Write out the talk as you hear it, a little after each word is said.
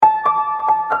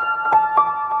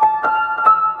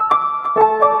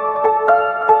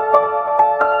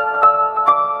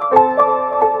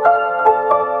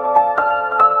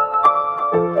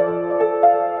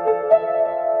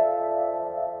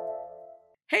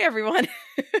everyone.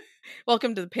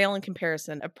 Welcome to the Pale in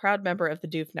Comparison, a proud member of the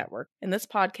Doof Network. In this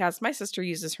podcast, my sister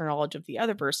uses her knowledge of the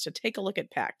Otherverse to take a look at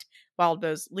Pact,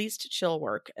 Wildbow's least chill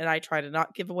work, and I try to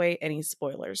not give away any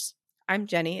spoilers. I'm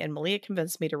Jenny, and Malia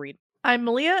convinced me to read. I'm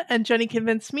Malia, and Jenny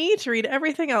convinced me to read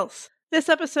everything else. This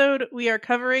episode, we are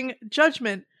covering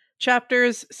Judgment,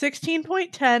 chapters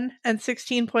 16.10 and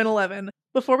 16.11.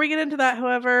 Before we get into that,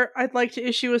 however, I'd like to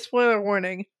issue a spoiler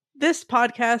warning. This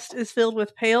podcast is filled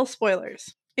with Pale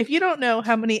spoilers. If you don't know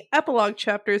how many epilogue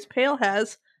chapters Pale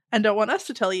has, and don't want us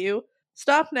to tell you,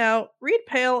 stop now, read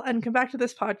Pale, and come back to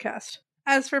this podcast.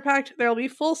 As for Pact, there will be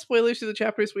full spoilers to the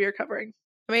chapters we are covering.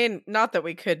 I mean, not that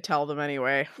we could tell them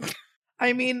anyway.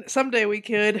 I mean, someday we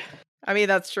could. I mean,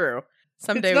 that's true.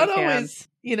 Someday it's not we can. Always,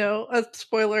 a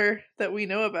spoiler that we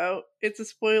know about. It's a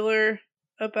spoiler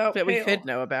about that Pale. We could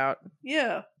know about.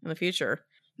 Yeah. In the future.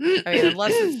 I mean,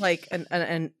 unless it's like an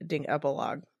ending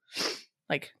epilogue.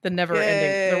 Like the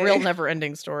real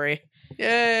never-ending story.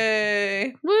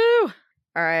 Yay! Woo! All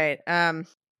right.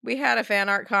 We had a fan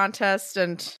art contest,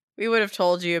 and we would have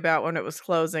told you about when it was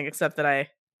closing, except that I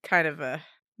kind of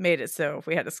made it so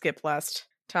we had to skip last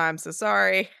time. So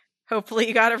sorry. Hopefully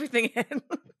you got everything in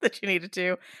that you needed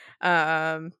to.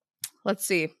 Let's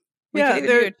see.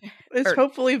 There is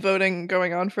hopefully voting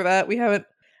going on for that. We haven't,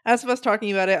 as of us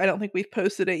talking about it, I don't think we've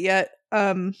posted it yet.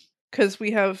 Because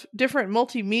we have different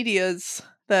multimedias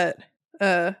that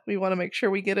we want to make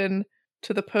sure we get in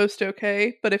to the post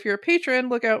okay. But if you're a patron,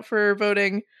 look out for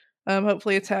voting.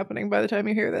 Hopefully it's happening by the time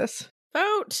you hear this.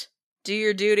 Vote! Do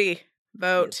your duty.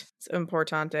 Vote. Yes. It's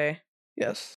importante.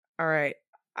 Yes. All right.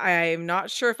 I'm not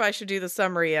sure if I should do the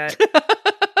summary yet.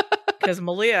 Because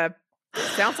Malia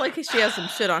sounds like she has some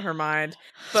shit on her mind.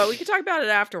 But we can talk about it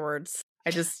afterwards.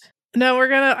 No,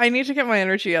 I need to get my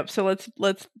energy up, so let's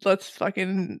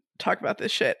fucking talk about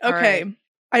this shit. Okay. Right.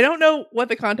 I don't know what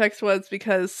the context was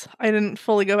because I didn't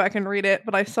fully go back and read it,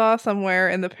 but I saw somewhere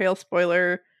in the Pale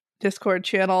Spoiler Discord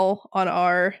channel on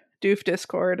our Doof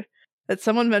Discord that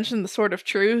someone mentioned the Sword of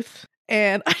Truth,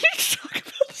 and I need to talk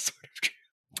about the Sword of Truth.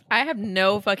 I have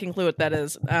no fucking clue what that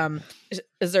is. Do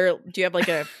you have like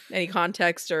any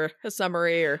context or a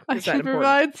summary, or I can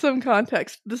provide some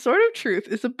context. The Sword of Truth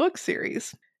is a book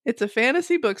series. It's a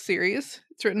fantasy book series.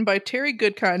 It's written by Terry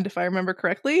Goodkind, if I remember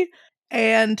correctly.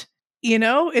 And,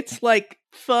 it's like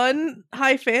fun,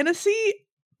 high fantasy,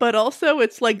 but also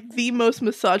it's like the most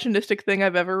misogynistic thing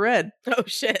I've ever read. Oh,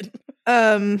 shit.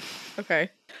 Okay.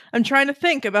 I'm trying to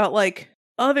think about like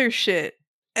other shit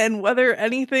and whether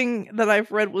anything that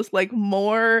I've read was like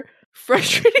more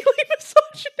frustratingly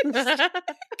misogynistic.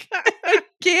 I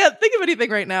can't think of anything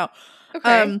right now.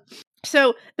 Okay.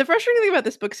 So the frustrating thing about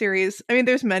this book series, I mean,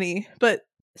 there's many, but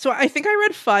so I think I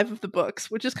read 5 of the books,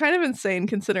 which is kind of insane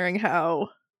considering how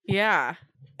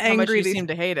angry much you these seem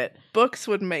to hate it. Books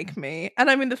would make me. And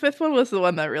I mean, the 5th one was the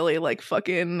one that really like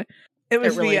fucking, it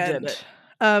was really the end. Did it.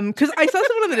 Because I saw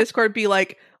someone in the Discord be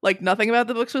like nothing about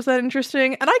the books was that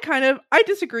interesting, and I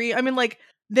disagree. I mean, like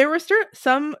there were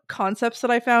some concepts that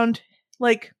I found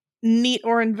like neat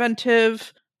or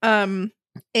inventive, and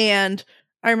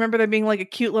I remember there being like a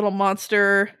cute little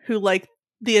monster who like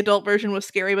the adult version was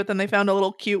scary, but then they found a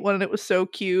little cute one and it was so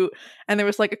cute, and there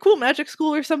was like a cool magic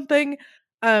school or something.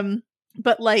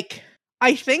 But like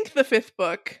I think the 5th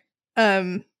book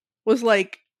was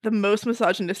like the most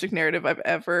misogynistic narrative I've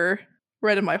ever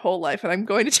read in my whole life, and I'm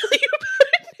going to tell you about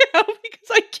it now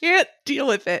because I can't deal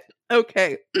with it.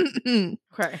 Okay.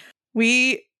 Okay.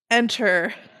 We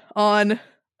enter on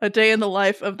a day in the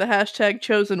life of the hashtag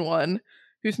chosen one,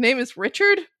 whose name is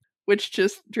Richard, which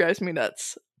just drives me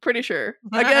nuts. Pretty sure.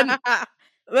 Again,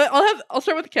 I'll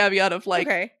start with the caveat of like,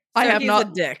 okay. So I have not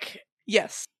a dick.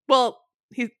 Yes. Well,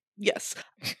 yes.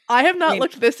 I have not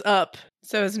looked this up.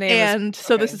 So his name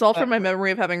so this is all from my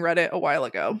memory of having read it a while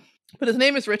ago. But his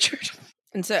name is Richard.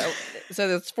 And so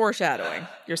that's foreshadowing,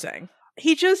 you're saying.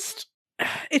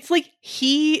 It's like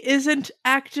he isn't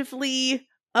actively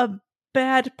a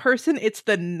bad person. It's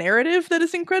the narrative that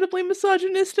is incredibly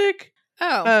misogynistic.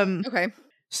 Oh, okay.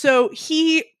 So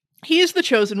he is the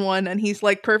chosen one, and he's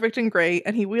like perfect and great,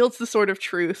 and he wields the Sword of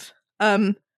Truth.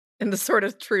 And the Sword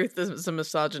of Truth is a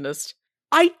misogynist.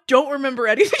 I don't remember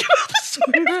anything about the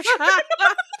Sword of Truth.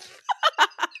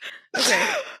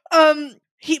 Okay.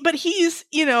 He's,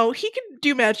 he can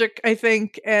do magic, I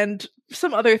think, and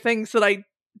some other things that I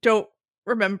don't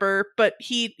remember, but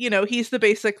he's the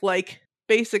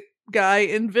basic guy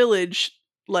in Village,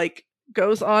 like,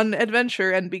 goes on adventure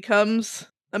and becomes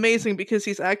amazing because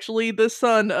he's actually the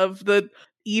son of the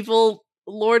evil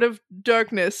Lord of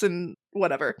Darkness and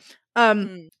whatever.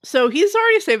 So he's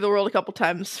already saved the world a couple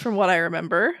times from what I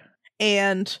remember,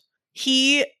 and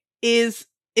he is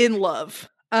in love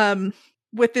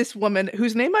with this woman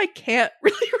whose name I can't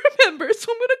really remember,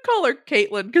 so I'm going to call her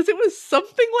Caitlin because it was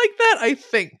something like that, I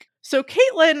think. So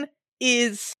Caitlin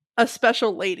is a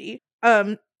special lady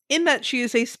in that she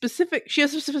has a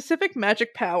specific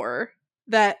magic power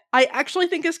that I actually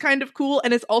think is kind of cool,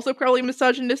 and it's also probably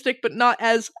misogynistic, but not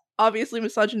as obviously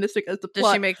misogynistic as the plot.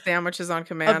 Does she make sandwiches on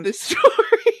command of this story?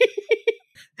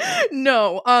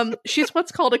 No, she's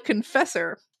what's called a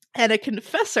confessor, and a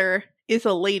confessor is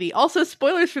a lady. Also,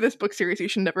 spoilers for this book series you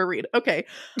should never read. Okay,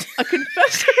 a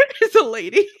confessor is a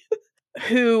lady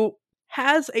who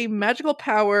has a magical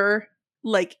power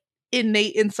like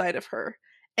innate inside of her,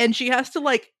 and she has to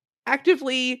like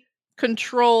actively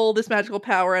control this magical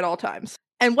power at all times.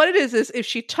 And what it is if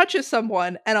she touches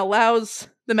someone and allows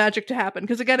the magic to happen,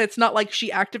 because again, it's not like she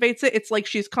activates it, it's like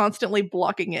she's constantly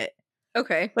blocking it.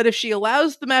 Okay. But if she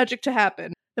allows the magic to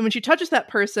happen, then when she touches that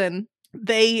person,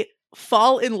 they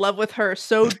fall in love with her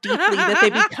so deeply that they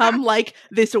become like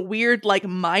this weird like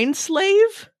mind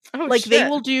slave. Oh, like shit. They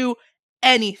will do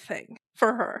anything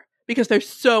for her because they're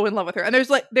so in love with her. And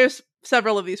there's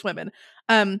several of these women.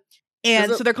 And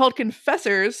so they're called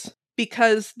confessors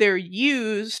because they're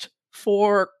used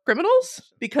for criminals,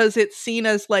 because it's seen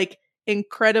as like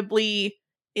incredibly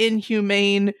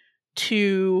inhumane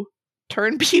to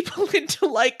turn people into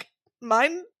like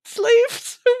mind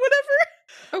slaves or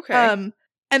whatever. Okay.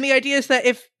 And the idea is that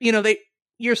if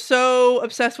you're so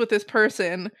obsessed with this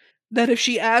person that if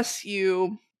she asks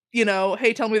you,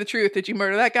 hey, tell me the truth, did you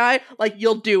murder that guy? Like,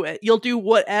 you'll do it. You'll do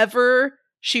whatever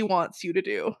she wants you to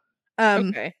do.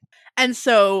 Okay. And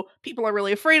so people are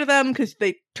really afraid of them because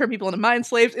they turn people into mind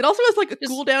slaves. It also has like a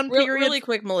cooldown period. Really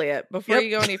quick, Malia, before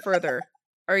you go any further,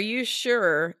 are you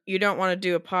sure you don't want to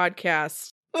do a podcast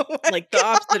like the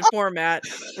opposite format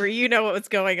where you know what's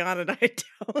going on and I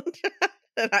don't?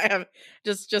 And I have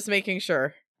just making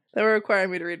sure. That were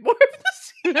requiring me to read more of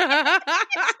this.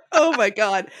 Oh my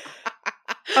god.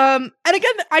 And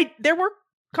again, there were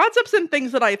concepts and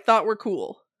things that I thought were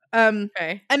cool.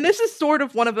 Okay. And this is sort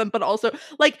of one of them, but also,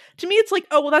 like, to me, it's like,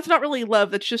 oh, well, that's not really love.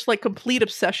 That's just, like, complete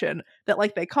obsession that,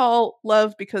 like, they call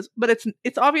love but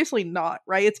it's obviously not,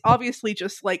 right? It's obviously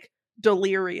just, like,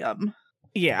 delirium.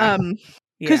 Yeah.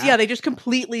 Because, they just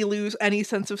completely lose any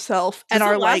sense of self and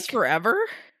are, like... forever?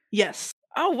 Yes.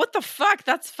 Oh, what the fuck?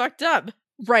 That's fucked up.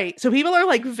 Right. So people are,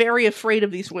 like, very afraid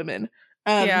of these women.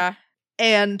 Yeah.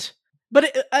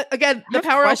 But again, the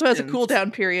power also has a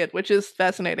cooldown period, which is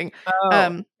fascinating.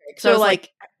 Oh. So like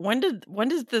when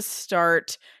does this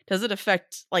start? Does it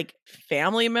affect like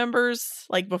family members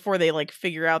like before they like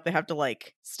figure out they have to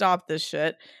like stop this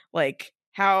shit? Like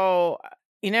how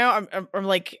I'm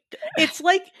like it's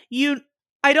like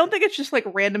I don't think it's just like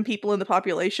random people in the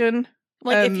population.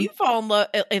 Like if you fall in love,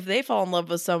 if they fall in love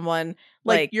with someone,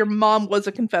 like your mom was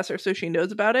a confessor, so she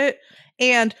knows about it.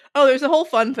 And there's a whole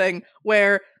fun thing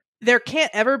where there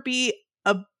can't ever be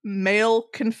a male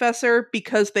confessor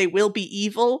because they will be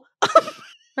evil.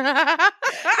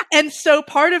 And so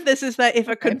part of this is that if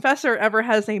a confessor ever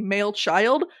has a male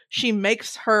child, she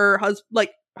makes her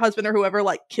husband or whoever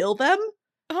like kill them.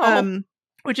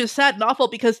 Which is sad and awful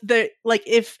because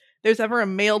if there's ever a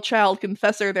male child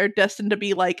confessor, they're destined to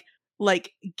be like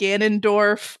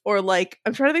Ganondorf or like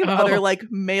I'm trying to think of other like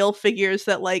male figures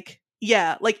that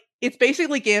it's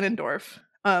basically Ganondorf.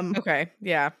 Okay,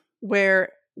 yeah. Where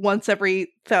once every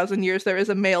 1,000 years there is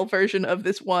a male version of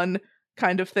this one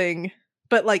kind of thing.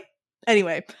 But like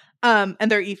anyway, and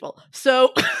they're evil.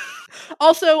 So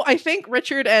also I think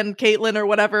Richard and Caitlin or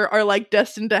whatever are like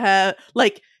destined to have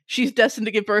she's destined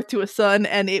to give birth to a son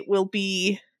and it will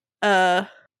be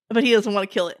but he doesn't want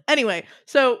to kill it. Anyway,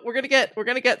 so we're gonna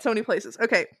get so many places.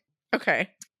 Okay.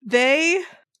 They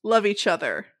love each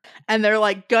other and they're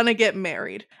like gonna get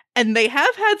married. And they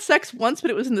have had sex once,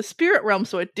 but it was in the spirit realm,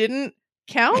 so it didn't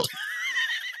count.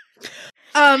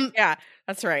 Yeah,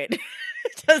 that's right.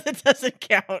 It doesn't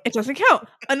count. It doesn't count.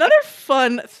 Another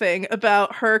fun thing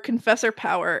about her confessor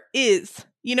power is,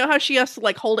 you know how she has to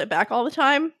like hold it back all the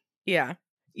time? Yeah.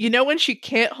 You know when she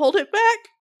can't hold it back?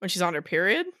 When she's on her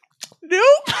period?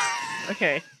 Nope.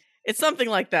 Okay. It's something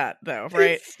like that, though,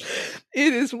 right?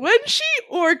 It is when she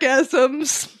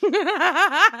orgasms.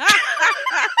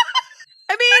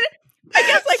 I mean, I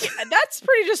guess like that's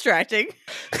pretty distracting.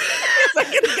 I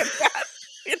can get that,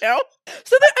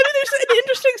 So there's an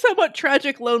interesting, somewhat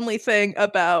tragic, lonely thing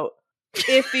about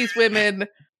if these women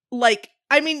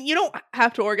you don't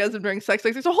have to orgasm during sex.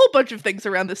 Like, there's a whole bunch of things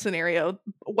around this scenario,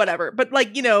 whatever. But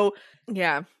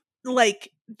yeah,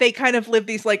 they kind of live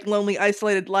these like lonely,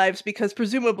 isolated lives because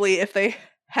presumably if they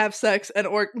have sex and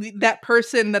that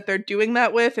person that they're doing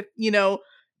that with,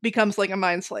 becomes like a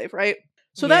mind slave, right?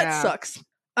 So that sucks.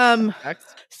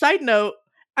 Side note,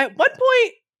 at one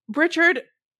point, Richard,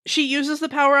 she uses the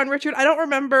power on Richard. I don't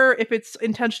remember if it's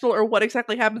intentional or what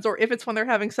exactly happens, or if it's when they're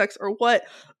having sex or what,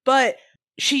 but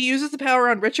she uses the power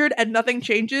on Richard and nothing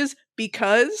changes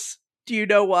because, do you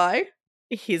know why?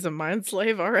 He's a mind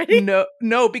slave already?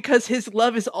 No, because his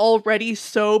love is already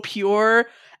so pure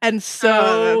and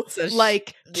so,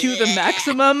 to the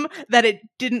maximum that it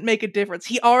didn't make a difference.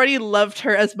 He already loved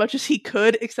her as much as he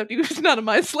could, except he was not a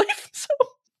mind slave,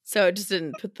 So it just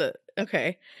didn't put the...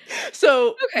 Okay.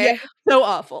 So, yeah, so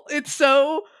awful. It's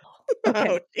so... Okay.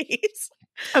 Oh, jeez.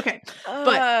 Okay,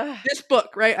 but this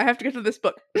book, right? I have to get to this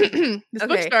book. This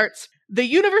book starts, the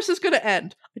universe is going to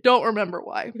end. I don't remember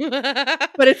why.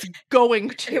 But it's going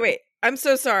to. Okay, wait. I'm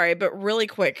so sorry, but really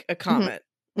quick, a comment.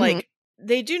 Mm-hmm. Like,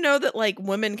 they do know that, like,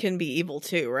 women can be evil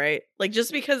too, right? Like,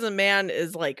 just because a man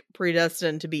is, like,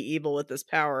 predestined to be evil with this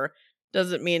power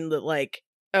doesn't mean that, like,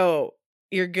 oh,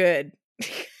 you're good.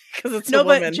 Because it's a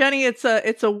woman. But Jenny, it's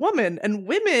a woman, and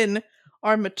women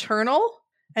are maternal,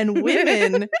 and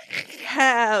women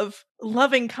have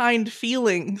loving, kind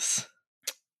feelings.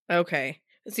 Okay.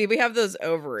 See, we have those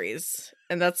ovaries,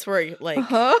 and that's where, like,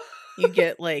 you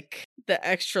get, like, the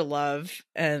extra love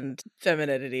and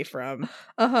femininity from.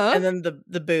 And then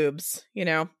the boobs, you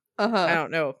know? I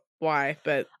don't know why,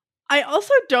 but... I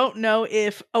also don't know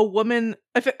if a woman,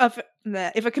 if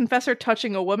a confessor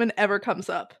touching a woman ever comes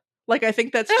up. Like, I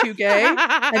think that's too gay,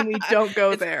 and we don't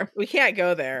go there. We can't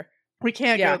go there. We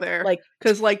can't go there. Like,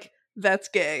 because, like, that's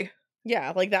gay.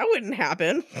 Yeah, like, that wouldn't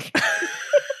happen.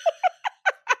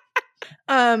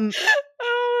 Oh,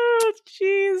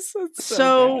 jeez.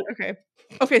 So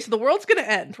okay, so the world's gonna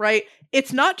end, right?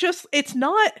 It's not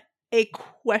a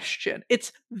question.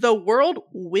 It's the world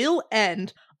will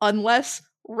end unless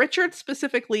Richard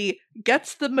specifically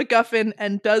gets the MacGuffin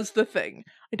and does the thing.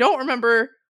 I don't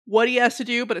remember what he has to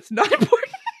do, but it's not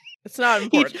important. It's not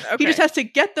important. He just has to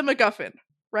get the MacGuffin,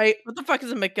 right? What the fuck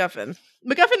is a MacGuffin?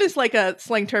 MacGuffin is like a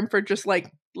slang term for just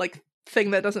like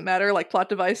thing that doesn't matter, like plot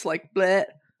device, like bleh.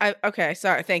 Okay,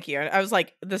 sorry, thank you. I was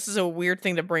like, this is a weird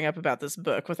thing to bring up about this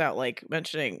book without, like,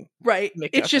 mentioning right. MacGuffin.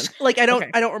 It's just like I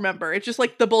don't remember. It's just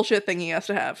like the bullshit thing he has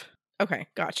to have. Okay,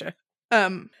 gotcha.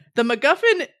 The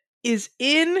MacGuffin is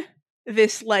in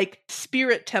this like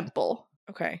spirit temple.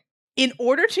 Okay. In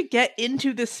order to get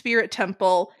into the spirit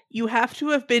temple, you have to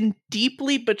have been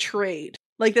deeply betrayed.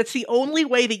 Like, that's the only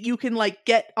way that you can, like,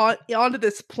 get onto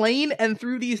this plane and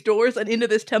through these doors and into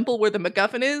this temple where the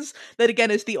MacGuffin is. That, again,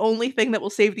 is the only thing that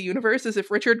will save the universe, is if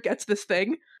Richard gets this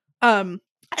thing. And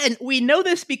we know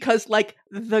this because, like,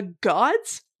 the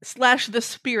gods / the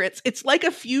spirits, it's like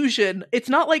a fusion. It's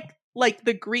not like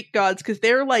the Greek gods, because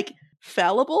they're, like,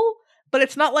 fallible, but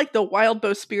it's not like the wild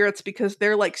bow spirits because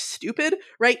they're, like, stupid,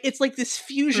 right? It's like this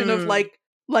fusion of, like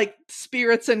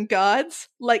spirits and gods,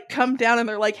 like, come down and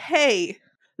they're like, hey,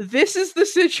 this is the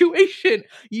situation.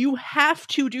 You have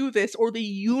to do this or the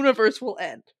universe will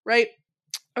end, right?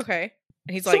 Okay.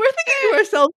 And he's so like, we're thinking to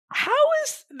ourselves, how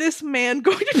is this man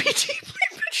going to be deeply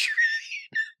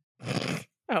betrayed?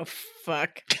 Oh,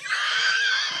 fuck.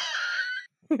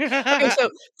 Okay,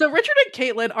 so Richard and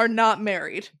Caitlin are not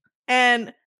married.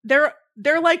 And they're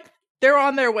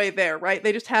on their way there, right?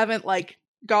 They just haven't, like,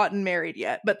 gotten married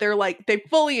yet, but they're like, they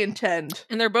fully intend.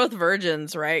 And they're both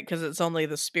virgins, right? Because it's only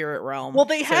the spirit realm. Well,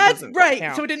 they had,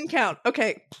 right, so it didn't count.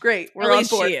 Okay, great. We're on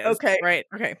board. Okay. Right,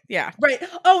 okay, yeah. Right.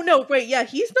 Oh, no, wait, yeah,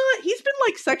 he's been,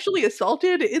 like, sexually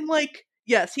assaulted in, like,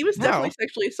 yes, he was definitely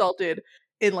sexually assaulted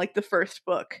in, like, the first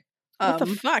book. What the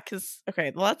fuck is,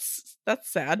 okay, well,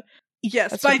 that's sad.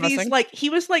 Yes, that's by depressing. These, like, he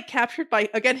was, like, captured by,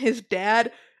 again, his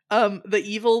dad, the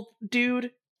evil dude,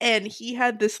 and he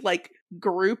had this, like,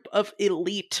 group of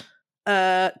elite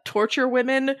torture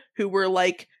women who were,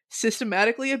 like,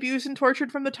 systematically abused and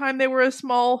tortured from the time they were a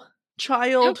small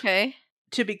child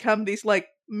to become these, like,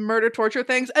 murder torture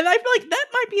things. And I feel like that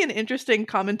might be an interesting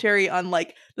commentary on,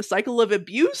 like, the cycle of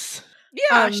abuse.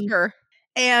 Yeah, sure.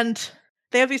 And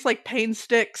they have these, like, pain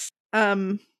sticks.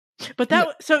 But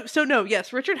that so no,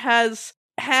 yes, Richard has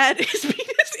had his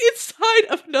penis inside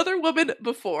of another woman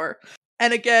before.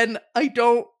 And again, I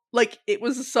don't, like, it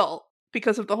was assault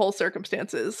because of the whole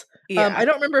circumstances. Yeah. I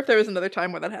don't remember if there was another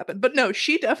time where that happened. But no,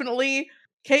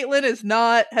 Caitlin has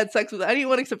not had sex with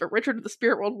anyone except for Richard of the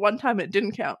spirit world one time, and it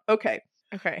didn't count. Okay.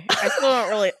 I still don't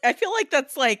really, I feel like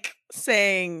that's like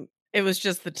saying it was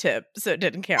just the tip, so it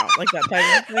didn't count, like that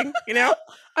type of thing, you know?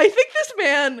 I think this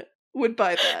man would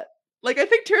buy that. Like, I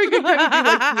think Terry Goodkind would be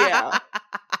like,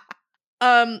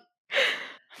 yeah.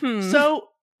 So,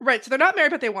 right, so they're not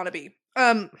married, but they want to be.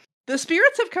 The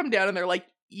spirits have come down and they're like,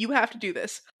 you have to do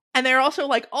this. And they're also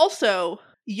like,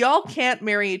 y'all can't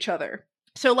marry each other.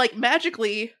 So, like,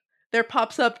 magically, there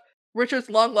pops up Richard's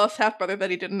long-lost half-brother that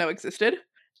he didn't know existed,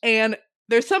 and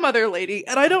there's some other lady,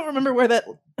 and I don't remember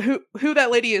who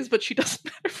that lady is, but she doesn't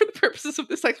matter for the purposes of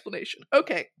this explanation.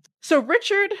 Okay. So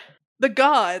Richard, the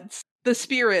gods, the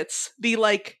spirits, the,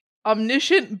 like,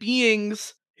 omniscient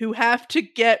beings who have to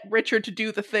get Richard to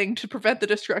do the thing to prevent the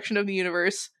destruction of the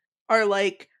universe are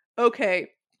like, okay,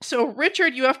 so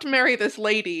Richard, you have to marry this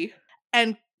lady,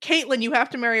 and Caitlin, you have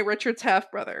to marry Richard's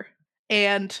half-brother.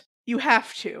 And you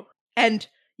have to. And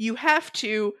you have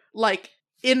to, like,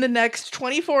 in the next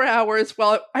 24 hours, for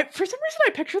some reason I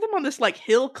picture them on this, like,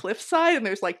 hill cliffside, and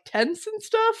there's, like, tents and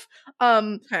stuff.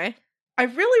 Okay. I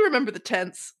really remember the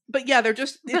tents, but yeah,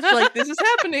 it's like, this is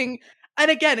happening. And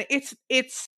again, it's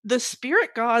the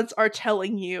spirit gods are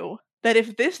telling you that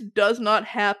if this does not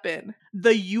happen,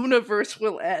 the universe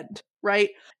will end,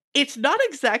 right? It's not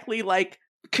exactly, like,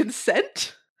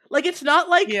 consent. Like, it's not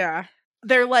like, Yeah.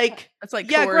 they're like, It's like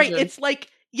yeah, coercion. great. It's like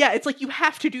you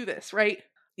have to do this, right?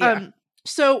 Yeah.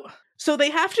 So they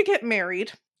have to get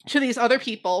married to these other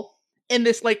people in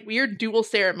this, like, weird dual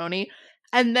ceremony,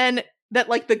 and then that,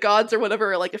 like, the gods or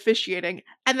whatever are, like, officiating,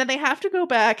 and then they have to go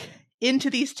back into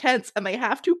these tents and they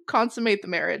have to consummate the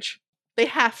marriage. They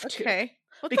have to. Okay.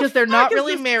 What Because the they're not fuck is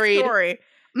really this married. Story?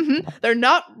 They're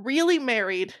not really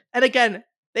married. And again,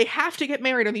 they have to get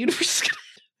married or the universe is gonna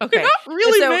Okay. They're not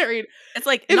really So- married. It's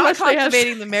like Unless not they have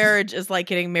consummating the marriage is like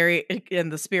getting married in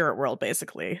the spirit world,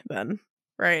 basically. Then,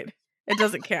 right? It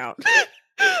doesn't count.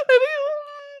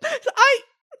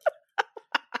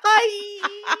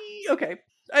 Okay.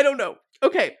 I don't know.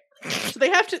 Okay. So they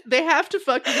have to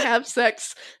fucking have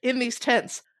sex in these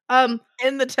tents.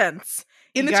 In the tents.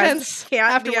 In You the guys tents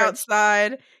can't be afterwards.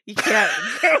 outside. You can't.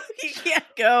 You can't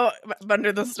go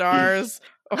under the stars,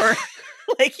 or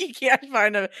like you can't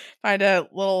find a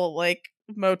little, like,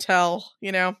 motel.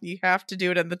 You know, you have to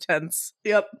do it in the tents.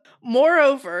 Yep.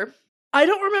 Moreover, I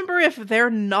don't remember if they're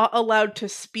not allowed to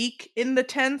speak in the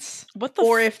tents, What the?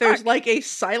 or if there's, fuck? like, a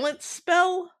silence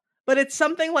spell. But it's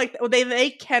something like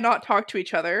they cannot talk to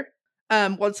each other.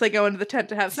 Once they go into the tent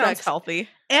to have Sounds sex, healthy.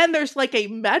 and there's, like, a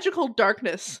magical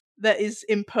darkness that is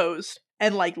imposed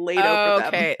and, like, laid over them.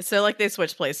 Okay, so like they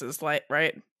switch places, like,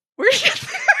 right? We're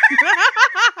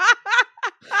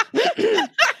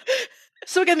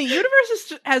So again, the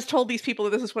universe has told these people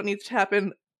that this is what needs to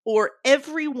happen, or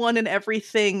everyone and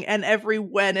everything and every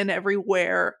when and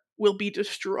everywhere will be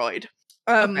destroyed.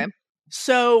 Okay.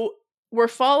 So we're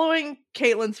following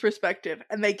Caitlin's perspective,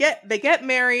 and they get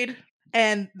married,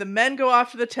 and the men go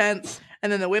off to the tents,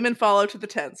 and then the women follow to the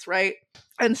tents, right?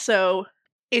 And so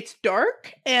it's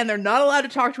dark, and they're not allowed to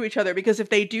talk to each other, because if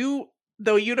they do,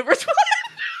 the universe will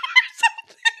end or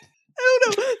something. I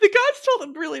don't know. The gods told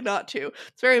them really not to.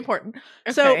 It's very important.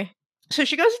 Okay. So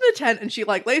she goes in the tent, and she,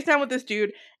 like, lays down with this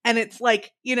dude, and it's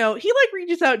like, you know, he, like,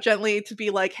 reaches out gently to be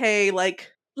like, hey, like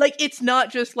it's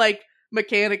not just, like,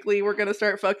 mechanically we're gonna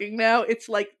start fucking now. It's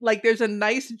like there's a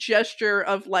nice gesture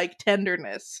of, like,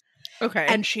 tenderness. Okay.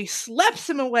 And she slaps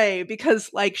him away because,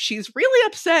 like, she's really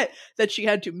upset that she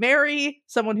had to marry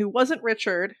someone who wasn't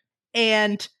Richard,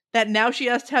 and that now she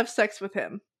has to have sex with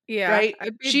him. yeah. Right?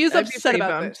 She is I'd be upset pretty about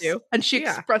bummed this, too. and she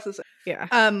Yeah. expresses it. Yeah.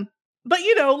 But,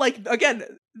 you know, like, again,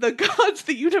 the gods,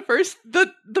 the universe,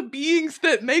 the beings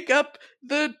that make up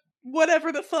the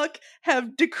whatever the fuck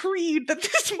have decreed that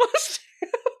this must.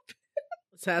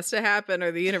 This has to happen,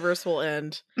 or the universe will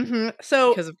end So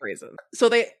because of reasons.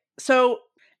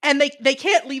 and they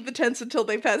can't leave the tents until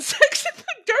they've had sex, and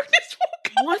the darkness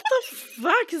won't come. What the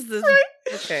fuck is this?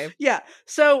 Right? Okay. Yeah.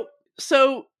 So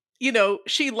you know,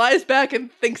 she lies back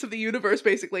and thinks of the universe,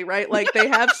 basically, right? Like, they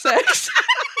have sex.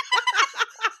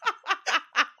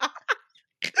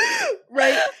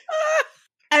 Right?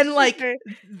 And, like, Okay.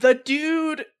 the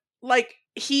dude, like,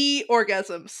 he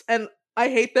orgasms. And I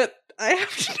hate that I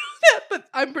have to know that, but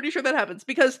I'm pretty sure that happens.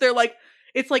 Because they're like,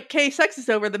 it's like, okay, sex is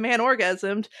over, the man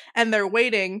orgasmed, and they're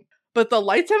waiting, but the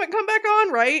lights haven't come back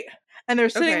on, right? And they're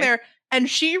sitting Okay. there, and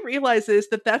she realizes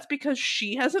that that's because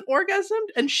she hasn't orgasmed,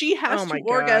 and she has Oh my to God.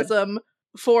 orgasm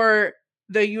for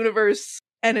the universe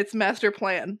and its master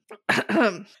plan.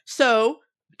 So,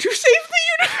 to save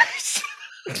the universe,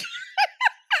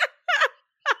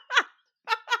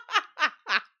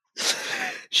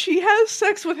 she has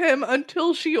sex with him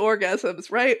until she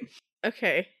orgasms, right?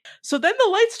 Okay. So then the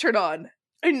lights turn on,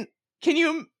 and can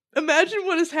you imagine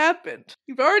what has happened?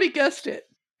 You've already guessed it.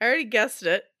 I already guessed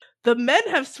it. The men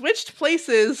have switched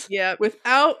places Yep.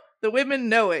 without the women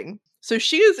knowing. So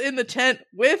she is in the tent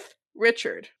with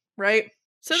Richard, right?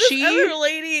 So this other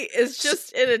lady is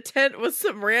just in a tent with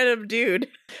some random dude.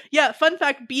 Yeah, fun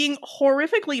fact, being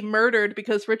horrifically murdered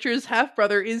because Richard's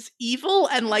half-brother is evil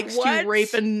and likes to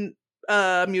rape and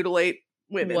mutilate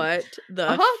women. What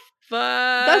the fuck?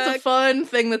 That's a fun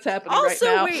thing that's happening right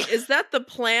now. Also, wait, is that the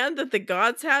plan that the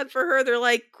gods had for her? They're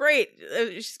like, great,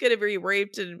 she's gonna be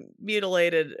raped and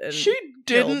mutilated and she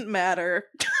didn't matter.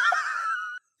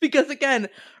 Because again,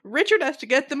 Richard has to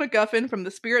get the MacGuffin from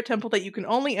the spirit temple that you can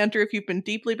only enter if you've been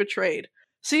deeply betrayed.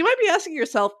 So you might be asking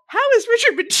yourself, how has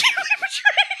Richard been deeply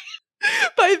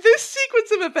betrayed by this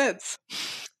sequence of events?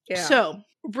 Yeah. So,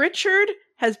 Richard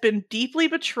has been deeply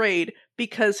betrayed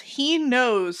because he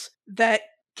knows that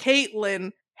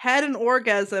Caitlin had an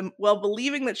orgasm while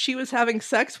believing that she was having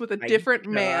sex with a different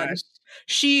man.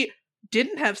 She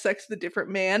didn't have sex with a different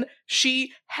man.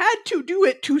 She had to do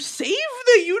it to save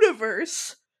the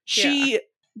universe. She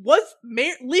was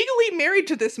legally married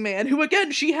to this man who,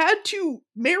 again, she had to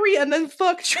marry and then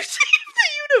fuck to save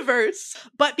the universe.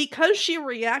 But because she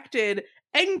reacted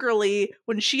angrily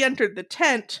when she entered the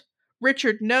tent,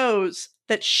 Richard knows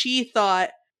that she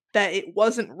thought that it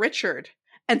wasn't Richard.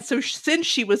 And so since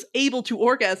she was able to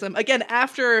orgasm, again,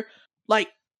 after,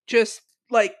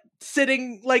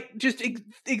 sitting,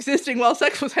 existing while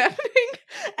sex was happening,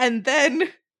 and then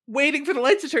waiting for the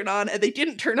lights to turn on, and they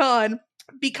didn't turn on,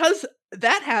 because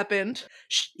that happened,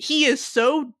 he is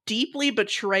so deeply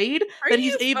betrayed that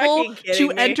he's able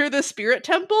to enter the spirit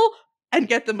temple and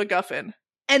get the MacGuffin.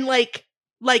 And,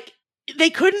 they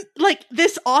couldn't,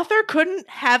 this author couldn't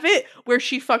have it where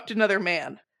she fucked another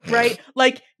man, right?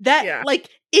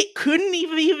 It couldn't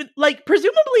even,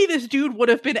 presumably this dude would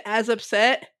have been as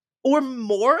upset or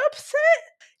more upset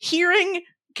hearing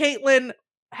Caitlin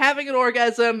having an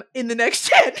orgasm in the next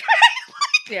tent.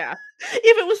 Yeah.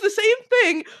 If it was the same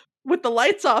thing with the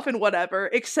lights off and whatever,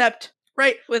 except,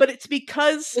 right, but it's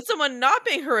because... With someone not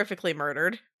being horrifically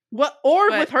murdered.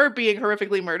 With her being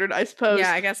horrifically murdered, I suppose.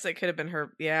 Yeah, I guess it could have been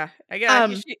her, yeah. I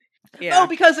guess, Oh,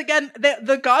 because again,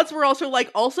 the gods were also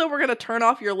like, we're gonna turn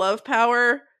off your love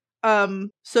power,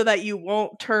 so that you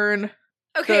won't turn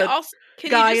the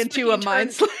guy into a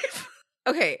mind slave.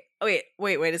 Okay,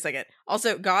 wait a second.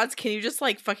 Also, gods, can you just,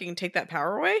 fucking take that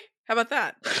power away? How about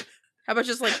that? How about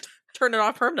just, turn it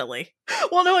off permanently?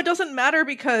 Well, no, it doesn't matter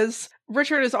because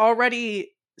Richard is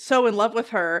already so in love with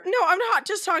her. No, I'm not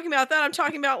just talking about that. I'm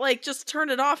talking about, just turn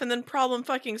it off and then problem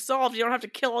fucking solved. You don't have to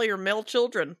kill all your male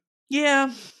children.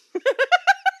 Yeah.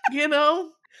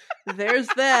 There's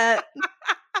that.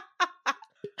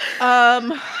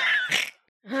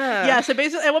 Yeah, so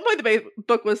basically, at one point the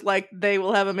book was like, they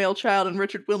will have a male child and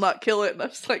Richard will not kill it, and I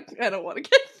was like, I don't want to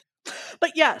get it.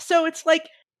 But yeah, so it's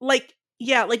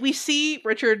we see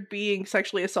Richard being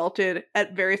sexually assaulted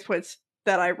at various points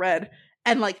that I read,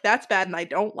 and that's bad, and I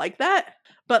don't like that.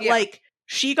 But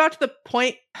she got to the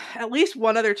point at least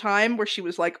one other time where she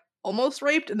was almost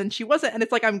raped, and then she wasn't, and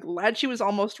it's I'm glad she was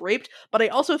almost raped, but I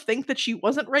also think that she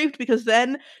wasn't raped because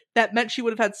then that meant she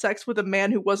would have had sex with a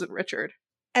man who wasn't Richard.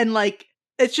 And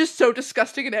it's just so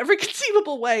disgusting in every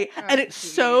conceivable way. And it's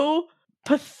so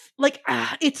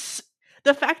it's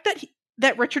the fact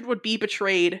that Richard would be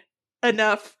betrayed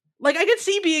enough. I could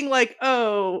see being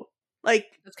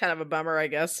it's kind of a bummer, I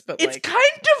guess, but it's kind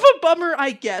of a bummer, I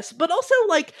guess. But also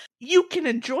you can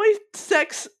enjoy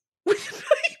sex with people.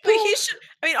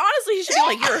 But honestly, he should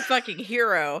be you're a fucking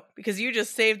hero because you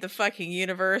just saved the fucking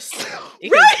universe.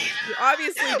 Because right? You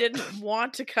obviously didn't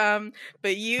want to come,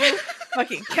 but you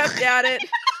fucking kept at it,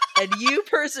 and you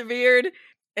persevered,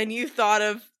 and you thought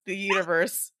of the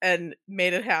universe and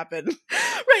made it happen.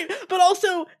 Right, but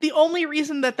also the only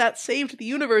reason that saved the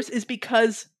universe is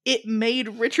because it made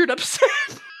Richard upset.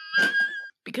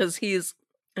 Because he's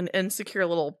an insecure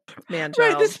little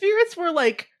man-child. Right, the spirits were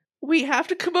we have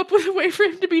to come up with a way for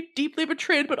him to be deeply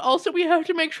betrayed, but also we have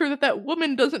to make sure that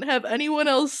woman doesn't have anyone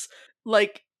else,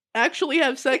 actually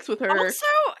have sex with her. Also,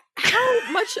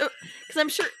 how much... Because I'm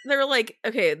sure they're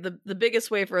okay, the biggest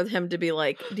way for him to be,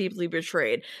 deeply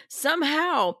betrayed.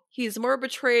 Somehow, he's more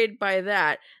betrayed by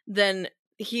that than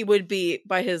he would be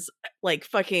by his,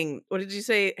 fucking... What did you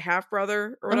say?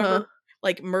 Half-brother? Or whatever?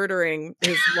 Murdering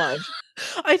his love.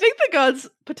 I think the gods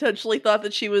potentially thought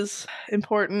that she was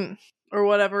important or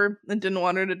whatever and didn't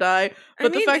want her to die,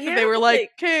 but the fact that they were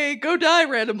hey, go die,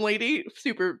 random lady,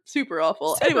 super super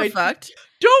awful. Super anyway, fucked.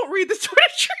 Don't read the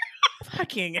Switch.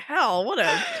 Fucking hell, what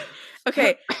a...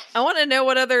 Okay, I want to know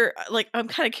what other, I'm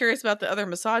kind of curious about the other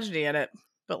misogyny in it,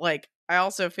 but I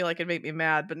also feel it'd make me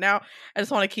mad, but now I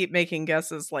just want to keep making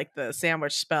guesses the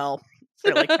sandwich spell,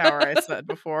 or power I said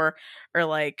before,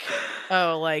 or I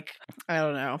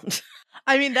don't know.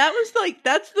 That was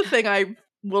that's the thing I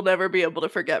will never be able to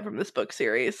forget from this book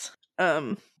series.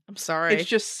 I'm sorry. It's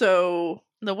just so...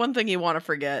 The one thing you want to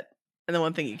forget, and the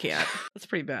one thing you can't. That's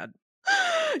pretty bad.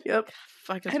 Yep.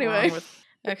 Fuck is Anyway. wrong with...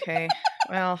 Okay,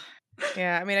 well,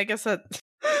 yeah, I mean, I guess that...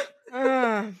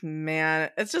 Oh, man.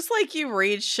 It's just like you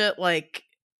read shit like,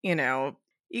 you know,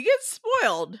 you get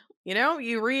spoiled. You know,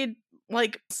 you read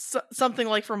like something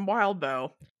like from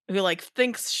Wildbow, who like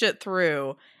thinks shit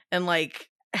through and like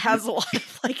has a lot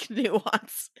of like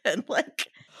nuance and like...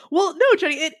 Well, no,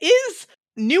 Jenny, it is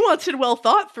nuanced and well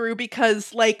thought through,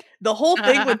 because like the whole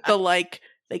thing with the like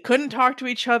they couldn't talk to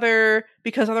each other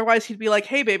because otherwise he'd be like,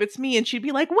 "Hey babe, it's me," and she'd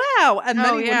be like, "Wow," and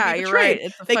then he wouldn't be betrayed.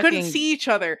 Right. They couldn't see each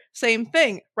other. Same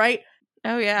thing, right?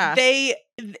 Oh yeah. They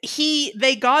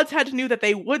gods had to know that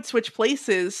they would switch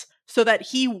places so that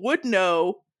he would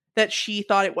know that she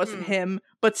thought it wasn't him,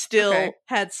 but still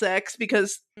had sex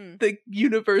because the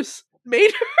universe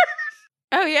made her.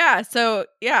 Oh yeah, so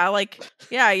yeah, like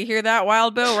you hear that,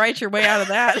 Wildbow, write your way out of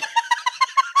that.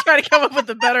 Try to come up with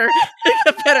a better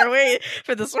way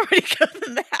for the story to go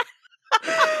than that.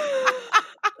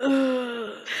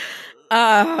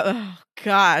 Oh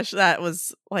gosh, that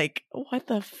was like, what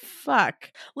the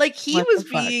fuck? Like he was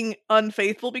being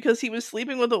unfaithful because he was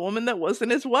sleeping with a woman that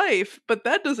wasn't his wife, but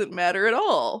that doesn't matter at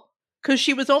all. Because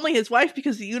she was only his wife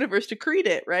because the universe decreed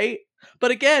it, right?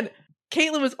 But again,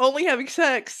 Caitlin was only having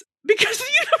sex because the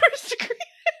universe decreed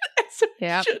it, so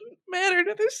it shouldn't matter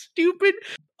to this stupid,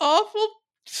 awful,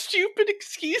 stupid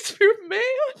excuse for man.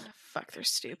 Oh, fuck, they're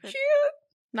stupid. Yeah.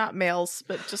 Not males,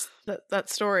 but just that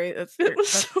story.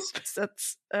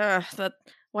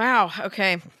 Wow.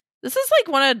 Okay, this is like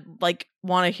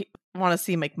want to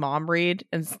see like mom read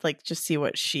and like just see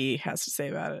what she has to say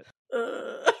about it.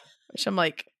 Which I'm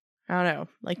like, I don't know.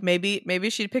 Like maybe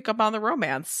she'd pick up on the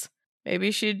romance.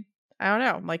 Maybe she'd, I don't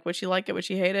know. Like, would she like it? Would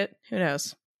she hate it? Who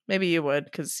knows? Maybe you would,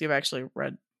 because you've actually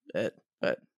read it.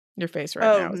 But your face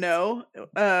right now. Oh no.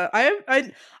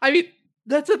 I mean,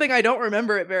 that's the thing. I don't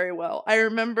remember it very well. I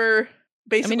remember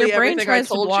basically your brain everything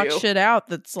tries I told to block you. shit out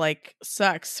that's like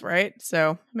sucks, right?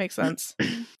 So it makes sense.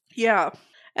 Yeah,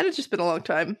 and it's just been a long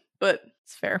time, but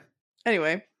it's fair.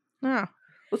 Anyway,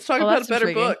 let's talk about a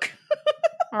better book.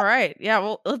 All right, yeah.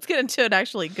 Well, let's get into an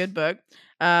actually good book.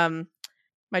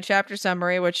 My chapter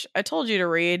summary, which I told you to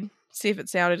read, see if it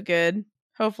sounded good.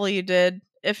 Hopefully you did.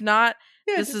 If not,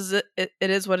 this is it. It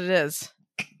is what it is,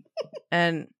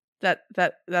 and that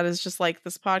is just like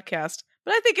this podcast.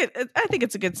 But I think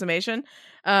it's a good summation.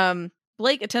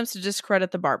 Blake attempts to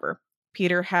discredit the barber.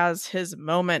 Peter has his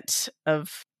moment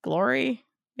of glory.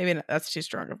 Maybe not, that's too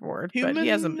strong of a word, but he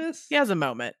has a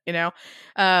moment. You know,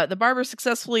 the barber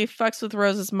successfully fucks with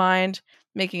Rose's mind,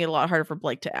 making it a lot harder for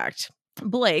Blake to act.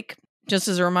 Blake, just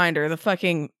as a reminder, the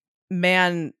fucking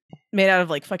man made out of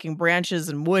like fucking branches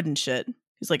and wood and shit,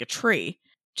 he's like a tree,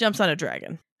 jumps on a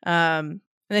dragon. And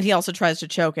then he also tries to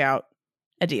choke out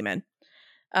a demon.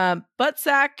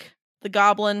 Buttsack, the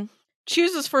goblin,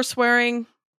 chooses for swearing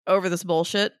over this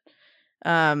bullshit.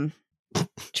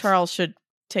 Charles should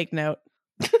take note.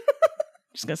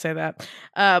 Just gonna say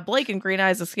that. Blake and Green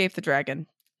Eyes escape the dragon.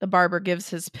 The barber gives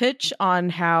his pitch on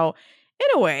how, in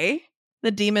a way,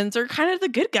 the demons are kind of the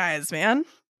good guys, man.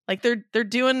 Like they're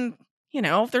doing, you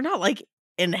know, they're not like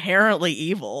inherently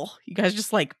evil. You guys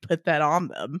just like put that on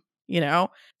them, you know?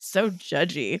 So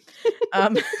judgy.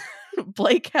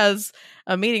 Blake has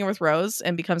a meeting with Rose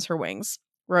and becomes her wings.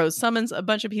 Rose summons a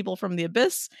bunch of people from the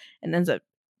abyss and ends up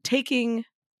taking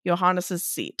Johannes's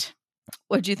seat.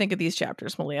 What do you think of these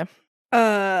chapters, Malia?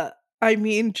 I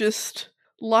mean, just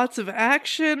lots of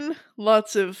action,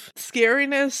 lots of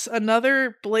scariness,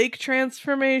 another Blake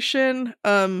transformation,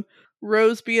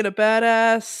 Rose being a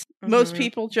badass, most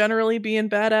people generally being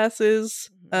badasses,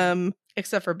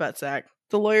 except for Buttsack.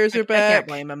 The lawyers are back. I can't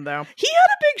blame him, though. He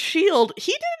had a big shield.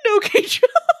 He did an okay job.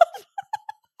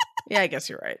 Yeah, I guess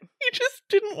you're right. He just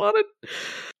didn't want to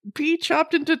be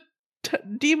chopped into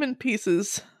demon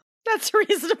pieces. That's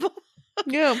reasonable.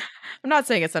 Yeah. I'm not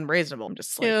saying it's unreasonable. I'm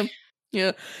just like...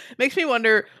 Yeah. Makes me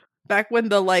wonder, back when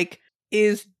the, like,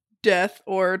 is death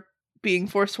or being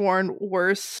forsworn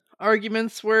worse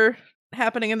arguments were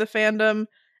happening in the fandom,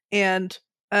 and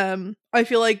I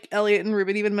feel like Elliot and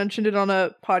Ruben even mentioned it on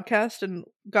a podcast and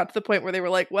got to the point where they were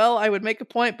like, well, I would make a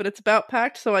point, but it's about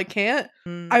Pact, so I can't.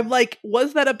 I'm like,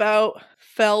 was that about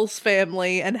Fell's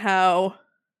family and how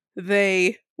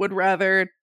they would rather...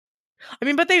 I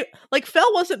mean, but they, like,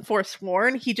 Fell wasn't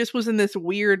forsworn, he just was in this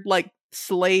weird, like,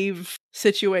 slave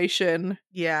situation.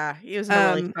 Yeah, he was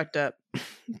really fucked up.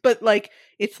 But, like,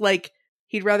 it's like,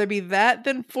 he'd rather be that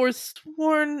than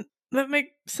forsworn. That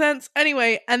makes sense.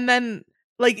 Anyway, and then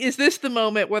like, is this the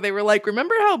moment where they were like,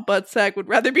 remember how Buttsack would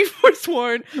rather be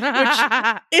forsworn? Which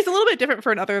is a little bit different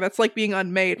for another that's like being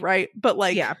unmade, right? But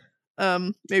like, yeah.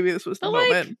 maybe this was the But, like,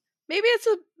 moment. maybe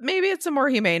it's a more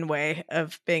humane way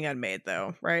of being unmade,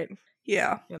 though, right?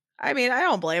 Yeah. I mean, I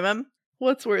don't blame him.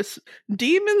 What's worse,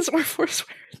 demons or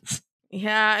forswearens?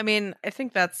 Yeah, I mean, I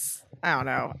think that's, I don't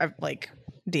know. I like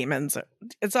demons.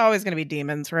 It's always going to be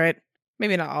demons, right?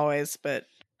 Maybe not always, but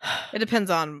it depends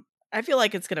on. I feel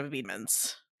like it's going to be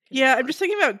demons. Yeah, I'm just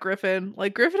thinking about Griffin.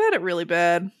 Like, Griffin had it really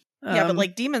bad. Yeah, but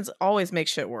like demons always make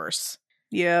shit worse.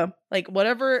 Yeah. Like,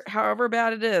 however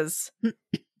bad it is,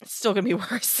 it's still going to be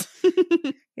worse.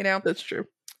 You know? That's true.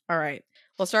 All right.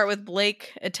 We'll start with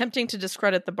Blake attempting to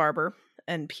discredit the barber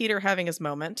and Peter having his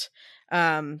moment.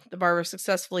 The barber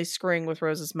successfully screwing with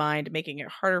Rose's mind, making it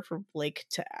harder for Blake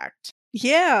to act.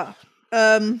 Yeah.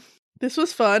 This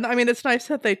was fun. I mean, it's nice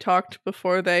that they talked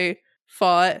before they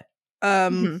fought.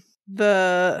 Mhm.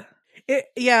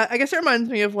 Yeah, I guess it reminds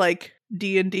me of like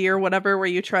D&D or whatever, where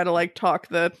you try to like talk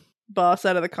the boss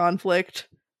out of the conflict,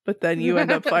 but then you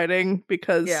end up fighting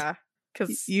because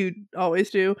because you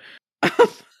always do.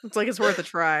 it's like it's worth a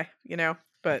try, you know?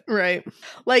 But right.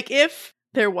 Like, if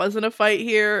there wasn't a fight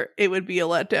here, it would be a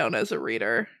letdown as a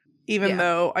reader, even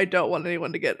though I don't want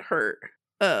anyone to get hurt.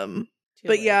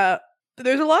 But yeah,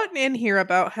 there's a lot in here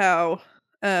about how,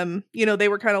 you know, they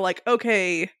were kind of like,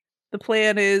 okay, the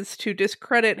plan is to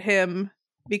discredit him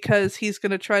because he's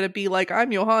going to try to be like,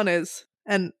 I'm Johannes,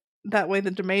 and that way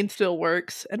the domain still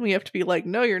works, and we have to be like,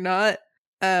 no, you're not.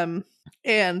 And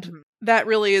that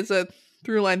really is a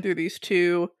through line through these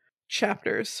two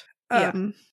chapters.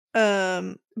 But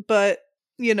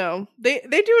you know, they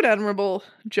do an admirable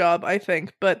job, I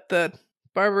think, but the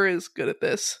barber is good at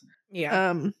this.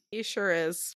 Yeah. He sure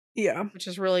is. Yeah. Which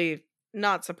is really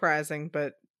not surprising,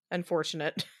 but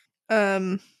unfortunate.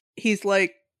 He's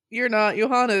like, you're not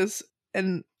Johannes,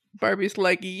 and Barbie's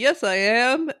like, yes, I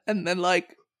am, and then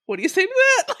like, what do you say to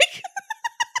that?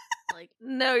 Like,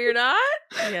 no, you're not.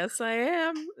 Yes, I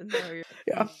am. No, you're.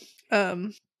 Yeah.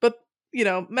 But you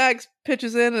know, Mags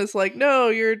pitches in and is like, no,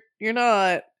 you're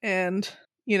not, and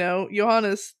you know,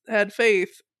 Johannes had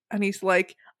faith, and he's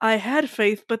like, I had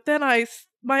faith, but then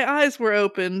my eyes were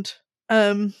opened,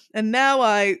 and now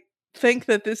I think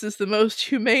that this is the most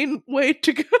humane way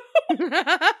to go.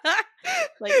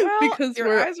 Like, well, because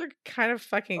your eyes are kind of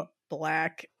fucking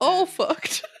black. All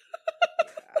fucked.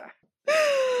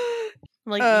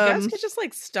 Like, you guys could just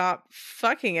like stop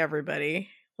fucking everybody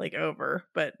like over,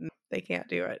 but they can't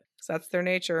do it because that's their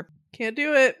nature. Can't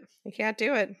do it. They can't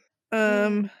do it.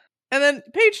 And then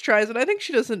Paige tries, and I think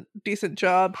she does a decent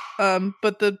job.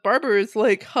 But the barber is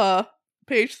like,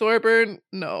 Paige Thorburn,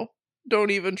 no,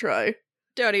 don't even try.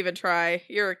 Don't even try.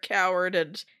 You're a coward,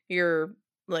 and you're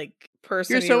like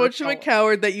person. You're so much of a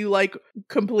coward that you like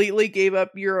completely gave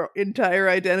up your entire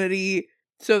identity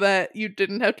so that you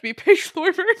didn't have to be Paige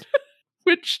Thorburn.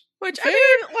 Which I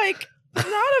mean, like,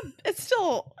 it's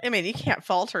still, I mean, you can't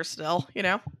fault her still, you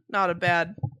know? Not a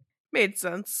bad, made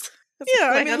sense. Yeah,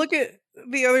 I mean, look at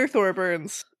the other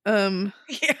Thorburns.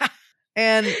 Yeah.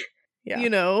 And, you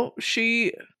know,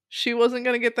 she wasn't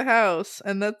gonna get the house,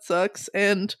 and that sucks,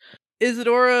 and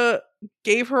Isadora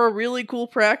gave her a really cool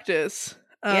practice.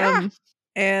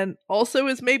 And also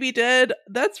is maybe dead.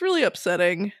 That's really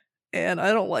upsetting, and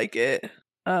I don't like it.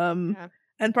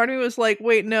 And part of me was like,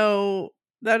 wait, no,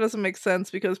 that doesn't make sense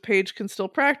because Paige can still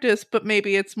practice, but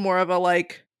maybe it's more of a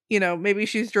like, you know, maybe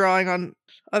she's drawing on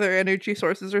other energy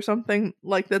sources or something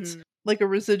like that's like a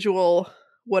residual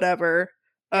whatever.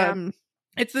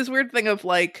 It's this weird thing of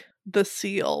like the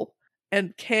seal,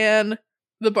 and can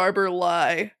the barber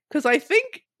lie? Because I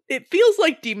think it feels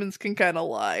like demons can kind of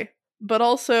lie, but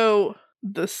also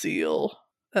the seal.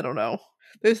 I don't know.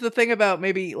 There's the thing about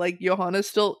maybe like Johannes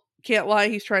still can't lie.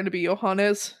 He's trying to be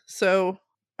Johannes, so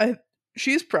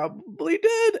she's probably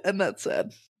dead, and that's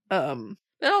sad.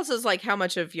 That also is like how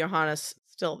much of Johannes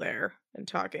still there and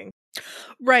talking,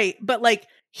 right? But like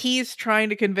he's trying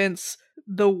to convince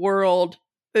the world,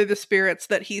 the spirits,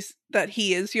 that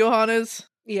he is Johannes.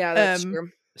 Yeah, that's true.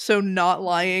 So not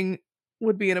lying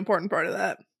would be an important part of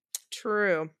that.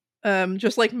 True.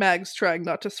 Just like Mags trying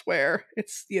not to swear.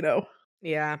 It's, you know.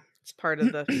 Yeah, it's part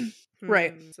of the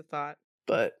right. It's a thought,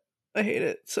 but I hate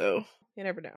it. So you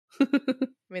never know. I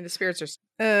mean, the spirits are.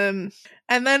 And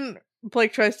then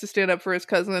Blake tries to stand up for his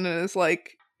cousin and is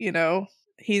like, you know,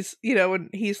 and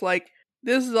he's like,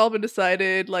 this has all been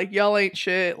decided. Like, y'all ain't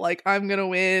shit. Like, I'm gonna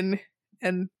win.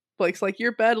 And Blake's like,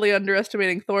 you're badly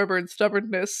underestimating Thorburns'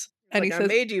 stubbornness. And like, he says, I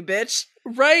made you, bitch.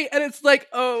 Right? And it's like,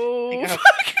 oh,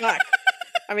 fuck.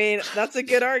 I mean, that's a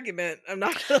good argument. I'm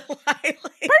not gonna lie. Part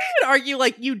of me would argue,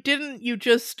 like, you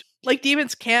just, like,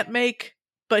 demons can't make,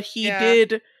 but he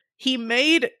made,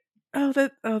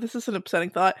 this is an upsetting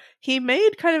thought. He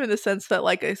made kind of in the sense that,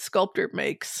 like, a sculptor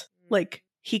makes. Like,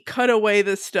 he cut away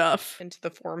the stuff into the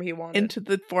form he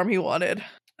wanted.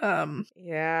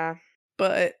 Yeah.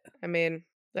 But I mean,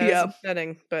 that is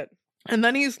upsetting, but. And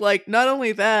then he's like, not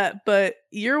only that, but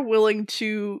you're willing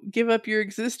to give up your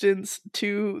existence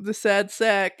to the sad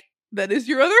sack that is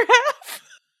your other half.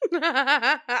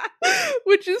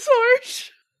 Which is harsh.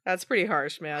 That's pretty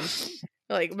harsh, man.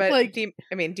 But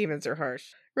demons are harsh.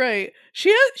 Right.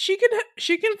 She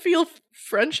can feel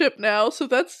friendship now, so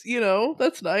that's,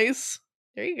 that's nice.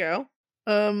 There you go.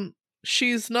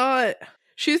 She's not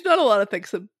a lot of things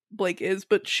that Blake is,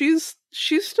 but she's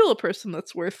still a person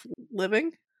that's worth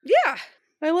living. Yeah.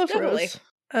 I love definitely.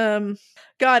 Rose.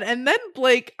 God, and then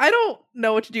Blake, I don't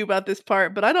know what to do about this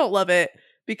part, but I don't love it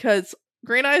because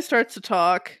Green Eye starts to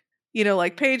talk,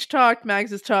 like Paige talked,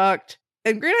 Mags has talked,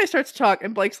 and Green Eye starts to talk,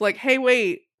 and Blake's like, hey,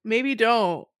 wait, maybe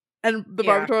don't. And the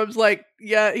Barbatorum's like,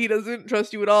 yeah, he doesn't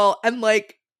trust you at all. And,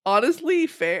 like, honestly,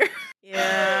 fair.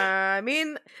 Yeah, I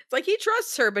mean, it's like he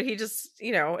trusts her, but he just,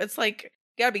 it's like,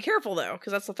 you gotta be careful, though,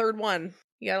 because that's the third one.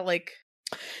 You gotta, like...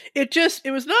 It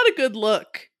was not a good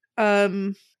look. They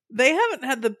haven't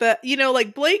had the best,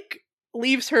 like, Blake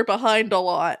leaves her behind a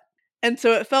lot. And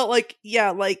so it felt like,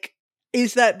 yeah, like,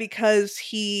 is that because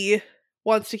he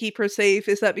wants to keep her safe?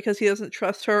 Is that because he doesn't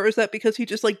trust her? Or is that because he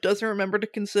just, like, doesn't remember to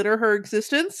consider her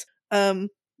existence?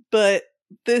 But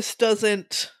this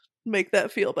doesn't make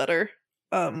that feel better.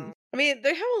 I mean,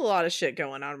 they have a lot of shit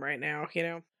going on right now,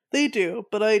 They do,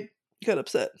 but I got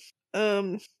upset.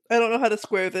 I don't know how to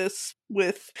square this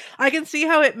with... I can see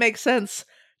how it makes sense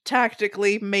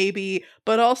tactically, maybe,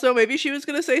 but also maybe she was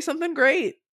gonna say something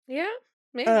great. Yeah,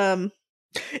 maybe.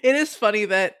 It is funny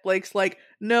that Blake's like,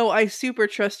 no, I super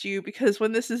trust you because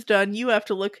when this is done, you have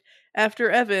to look after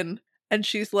Evan. And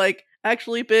she's like,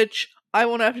 actually, bitch, I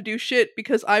won't have to do shit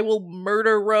because I will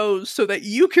murder Rose so that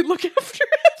you can look after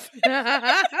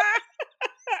Evan.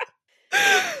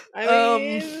 I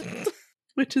mean...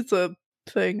 which is a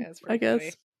thing, I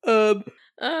guess.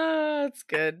 It's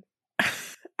good.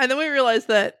 And then we realize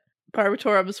that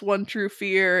Barbatorum's one true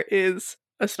fear is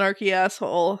a snarky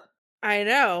asshole. I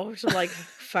know. So like,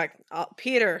 fuck,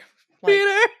 Peter. Like,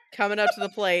 Peter! Coming up to the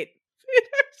plate. Peter,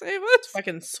 save us.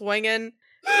 Fucking swinging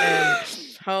and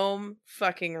home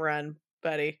fucking run,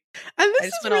 buddy. And this I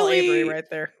just is went really all Avery right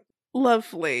there.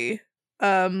 Lovely.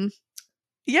 Yeah,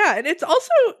 and it's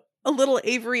also a little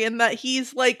Avery in that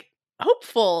he's, like,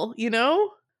 hopeful,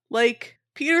 Like,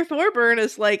 Peter Thorburn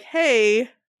is like, hey,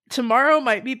 tomorrow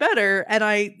might be better,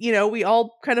 and we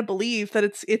all kind of believe that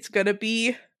it's gonna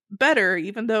be better,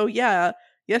 even though, yeah,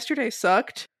 yesterday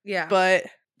sucked. Yeah. But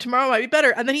tomorrow might be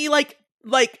better. And then he, like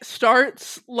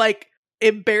starts, like,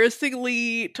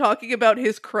 embarrassingly talking about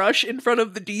his crush in front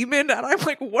of the demon, and I'm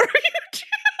like, what are you doing?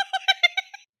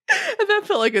 And that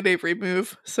felt like an Avery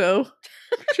move, so...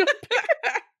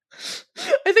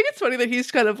 I think it's funny that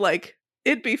he's kind of like,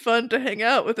 it'd be fun to hang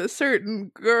out with a certain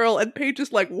girl, and Paige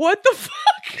is like, what the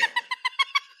fuck?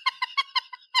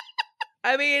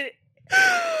 I mean,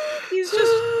 he's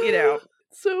just,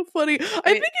 so funny.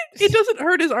 I think it doesn't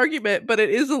hurt his argument, but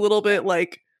it is a little bit,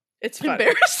 like, it's funny.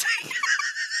 Embarrassing.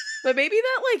 But maybe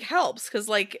that, like, helps, because,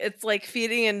 like, it's, like,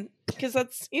 feeding in, because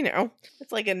that's,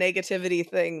 it's, like, a negativity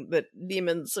thing that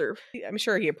demons are, I'm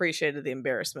sure he appreciated the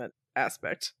embarrassment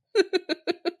aspect,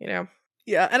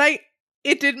 Yeah, and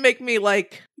it did make me,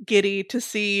 like, giddy to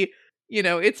see,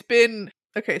 it's been,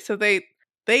 okay, so they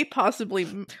possibly,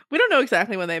 we don't know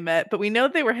exactly when they met, but we know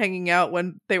they were hanging out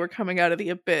when they were coming out of the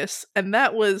abyss, and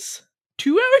that was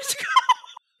 2 hours ago.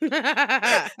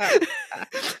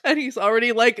 And he's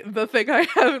already like, the thing I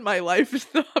have in my life is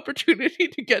the opportunity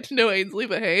to get to know Ainsley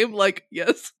Behaim. Like,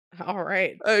 yes. All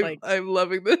right. I'm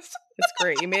loving this. It's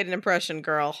great. You made an impression,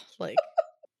 girl. Like,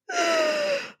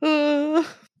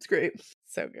 it's great.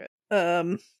 So good.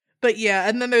 But yeah,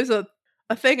 and then there's a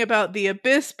thing about the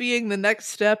abyss being the next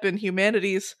step in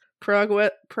humanity's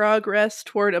progress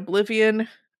toward oblivion.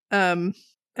 And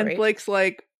Blake's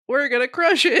like, we're gonna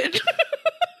crush it.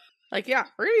 Like, yeah,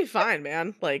 we're gonna be fine,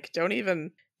 man. Like, don't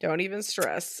even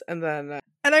stress. And then,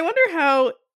 and I wonder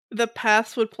how the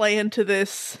paths would play into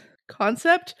this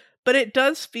concept, but it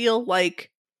does feel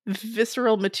like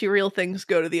visceral material things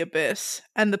go to the abyss,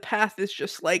 and the path is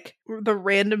just like the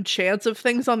random chance of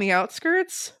things on the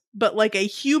outskirts, but like a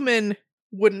human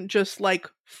wouldn't just like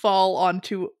fall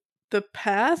onto the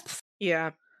paths.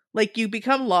 Yeah. Like, you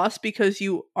become lost because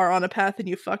you are on a path and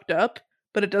you fucked up,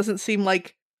 but it doesn't seem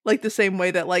like the same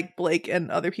way that, like, Blake and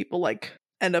other people, like,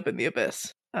 end up in the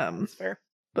abyss. That's fair.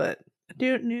 But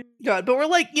God, but we're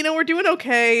like, we're doing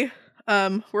okay.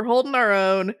 We're holding our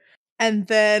own. And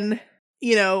then,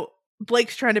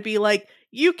 Blake's trying to be like,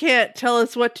 you can't tell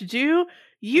us what to do.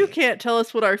 You can't tell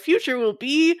us what our future will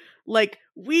be. Like,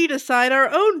 we decide our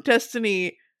own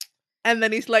destiny. And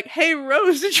then he's like, hey,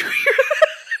 Rose, did you hear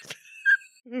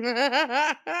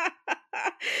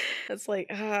That's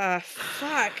like,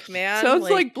 fuck, man. Sounds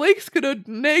like Blake's gonna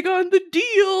nag on the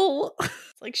deal.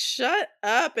 It's like, shut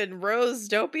up, and Rose,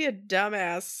 don't be a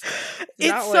dumbass. It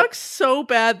sucks so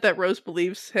bad that Rose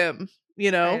believes him, I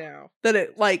know. That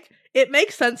it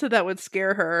makes sense that would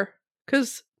scare her,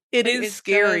 because it is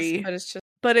scary. Does, but it's just...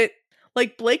 But it,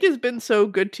 Blake has been so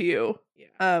good to you.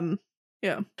 Yeah.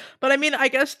 Yeah. But I mean, I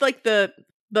guess,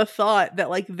 the thought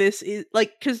that, this is,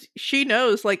 because she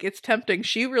knows, it's tempting.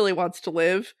 She really wants to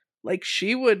live.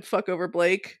 She would fuck over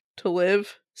Blake to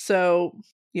live. So,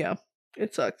 yeah,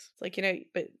 it sucks. It's like,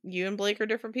 but you and Blake are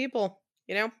different people,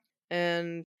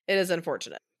 And it is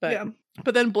unfortunate. But yeah.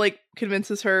 But then Blake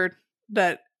convinces her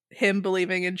that him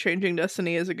believing in changing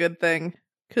destiny is a good thing.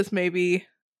 Because maybe,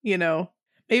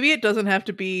 maybe it doesn't have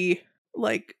to be,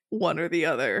 one or the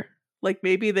other.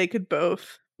 Maybe they could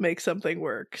both make something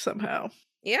work somehow.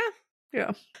 Yeah.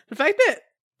 Yeah. The fact that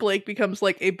Blake becomes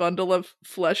a bundle of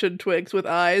flesh and twigs with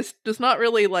eyes does not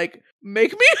really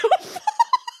make me hopeful.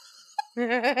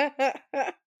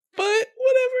 But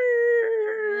whatever.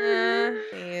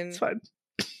 It's fine.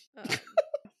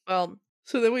 Well,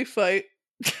 so then we fight.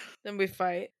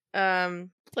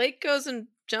 Blake goes and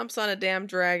jumps on a damn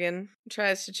dragon,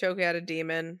 tries to choke out a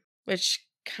demon, which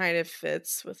kind of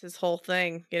fits with his whole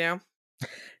thing,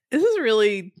 This is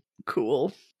really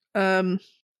cool.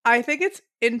 I think it's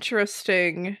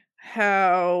interesting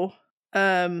how,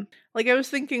 I was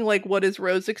thinking, what is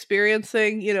Rose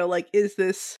experiencing?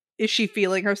 Is she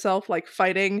feeling herself,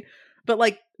 fighting?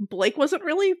 But, Blake wasn't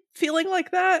really feeling like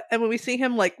that. And when we see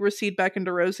him, recede back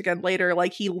into Rose again later,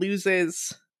 he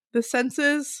loses the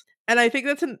senses. And I think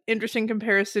that's an interesting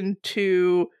comparison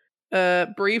to,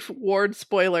 brief Ward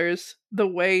spoilers, the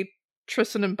way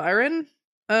Tristan and Byron,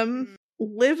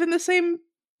 live in the same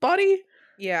body.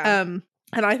 Yeah.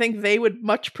 And I think they would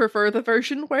much prefer the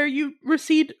version where you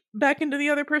recede back into the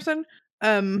other person.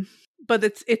 But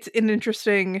it's an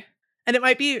interesting, and it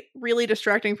might be really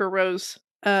distracting for Rose.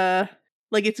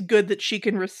 It's good that she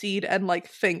can recede and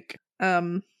think.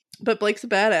 But Blake's a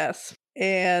badass,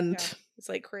 and it's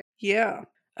crazy. Yeah.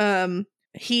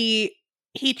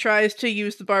 He tries to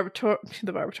use the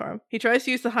Barbatorum. He tries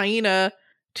to use the hyena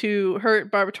to hurt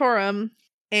Barbatorum,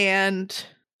 and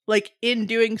in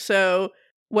doing so,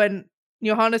 when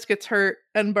Johannes gets hurt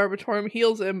and Barbatorum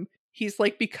heals him, he's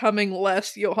becoming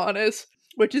less Johannes,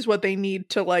 which is what they need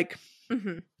to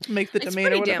make the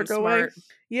domain or whatever go away.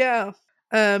 Yeah.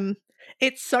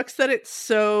 It sucks that it's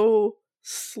so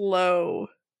slow.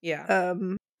 Yeah.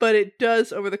 But it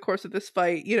does over the course of this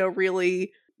fight,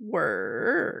 really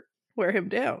wear him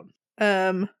down.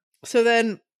 So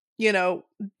then,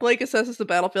 Blake assesses the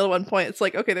battlefield at one point. It's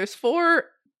okay, there's 4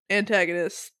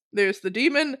 antagonists. There's the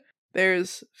demon,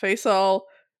 there's Faisal,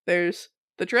 there's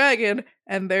the dragon,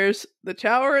 and there's the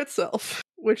tower itself,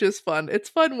 which is fun. It's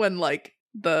fun when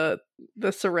the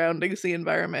surroundings, the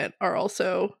environment are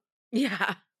also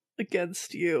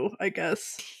against you, I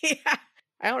guess. Yeah.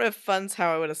 I don't know if fun's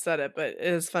how I would have said it, but it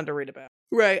is fun to read about.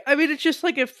 Right. I mean, it's just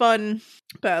a fun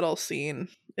battle scene.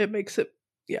 It makes it,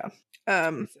 yeah.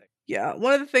 Yeah.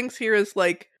 One of the things here is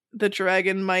the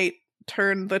dragon might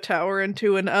turn the tower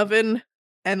into an oven,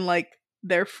 and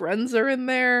their friends are in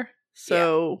there.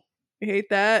 So I hate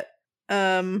that.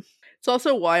 It's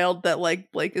also wild that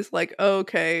Blake is oh,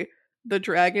 okay, the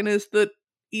dragon is the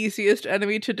easiest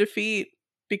enemy to defeat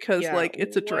because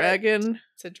it's a dragon.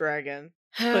 It's a dragon.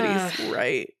 But he's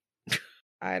right.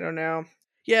 I don't know.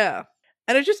 Yeah.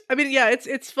 And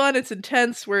it's fun, it's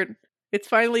intense, where it's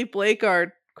finally Blake,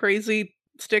 our crazy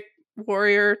stick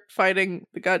warrior, fighting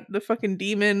the fucking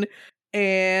demon,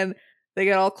 and they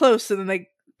get all close, and then they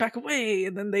back away,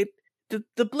 and then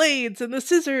the blades and the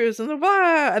scissors and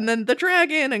and then the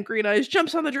dragon, and Green Eyes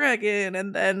jumps on the dragon,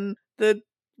 and then the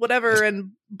whatever,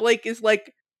 and Blake is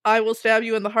I will stab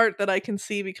you in the heart that I can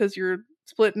see because you're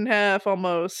split in half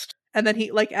almost. And then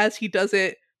he, as he does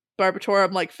it,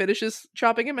 Barbatorum, finishes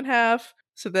chopping him in half.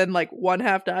 So then, one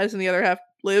half dies and the other half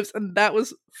lives. And that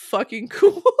was fucking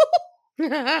cool.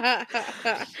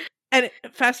 And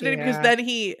fascinating because then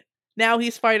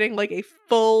he's fighting, a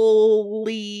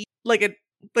fully, the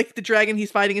dragon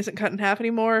he's fighting isn't cut in half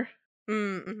anymore.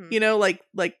 Mm-hmm.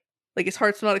 His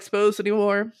heart's not exposed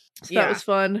anymore. So that was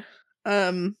fun.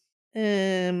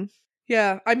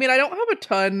 Yeah. I mean, I don't have a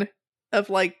ton of,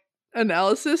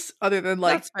 analysis other than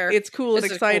like That's fair. it's cool and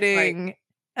This is a cool fight. exciting.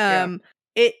 Yeah.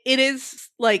 It is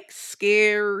like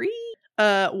scary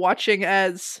watching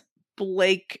as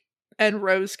Blake and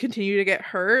Rose continue to get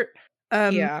hurt.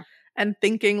 Yeah. And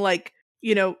thinking like,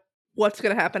 you know, what's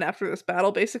going to happen after this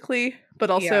battle basically,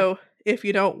 but also if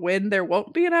you don't win there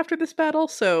won't be an after this battle,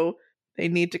 so they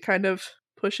need to kind of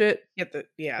push it. They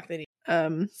need.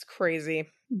 It's crazy.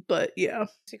 But yeah.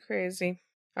 It's crazy.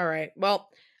 All right. Well,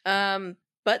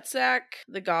 Buttsack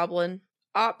the Goblin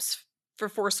opts for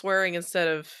forswearing instead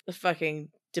of the fucking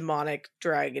demonic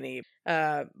dragony.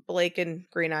 Blake and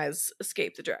Green Eyes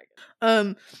escape the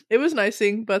dragon. It was nice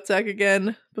seeing Buttsack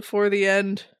again before the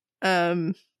end.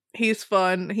 He's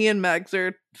fun. He and Mags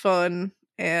are fun,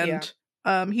 and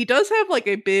he does have like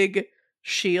a big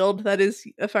shield that is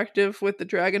effective with the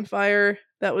dragon fire.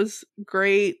 That was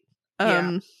great.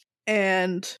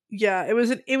 And yeah,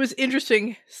 it was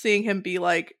interesting seeing him be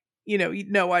like,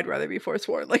 I'd rather be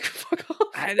Forsworn. Like, fuck off.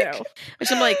 I know.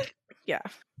 Which I'm like, yeah,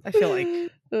 I feel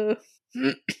like.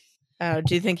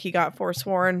 Do you think he got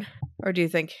Forsworn, or do you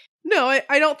think? No,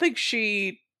 I don't think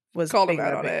she was called him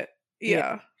out on it.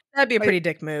 Yeah. That'd be a pretty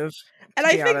dick move. And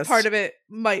I think part of it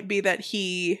might be that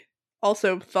he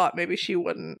also thought maybe she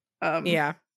wouldn't.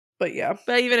 Yeah. But yeah.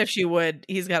 But even if she would,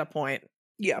 he's got a point.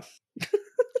 Yeah.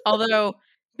 Although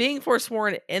being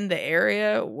forsworn in the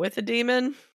area with a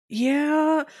demon.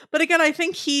 Yeah. But again, I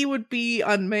think he would be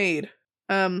unmade.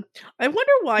 I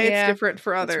wonder why it's different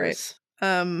for others.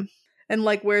 Right. And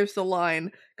like, where's the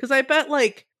line? Because I bet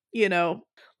like,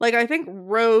 I think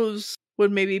Rose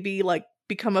would maybe be like,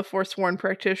 become a Forsworn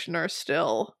practitioner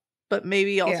still, but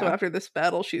maybe also after this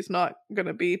battle she's not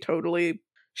gonna be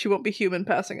she won't be human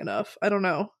passing enough. I don't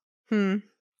know. Who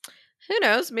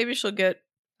knows? Maybe she'll get,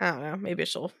 I don't know, maybe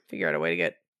she'll figure out a way to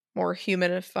get more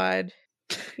humanified.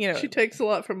 She takes a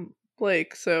lot from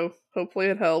Blake, so hopefully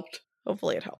it helped.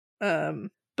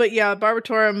 But yeah,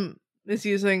 Barbatorum is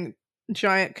using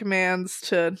giant commands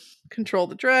to control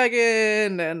the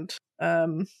dragon, and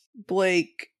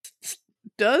Blake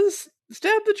does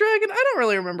stab the dragon. I don't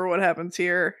really remember what happens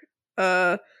here.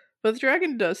 But the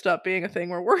dragon does stop being a thing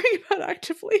we're worrying about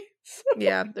actively. So.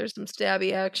 Yeah, there's some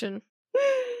stabby action.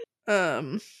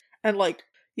 And like,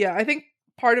 yeah, I think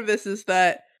part of this is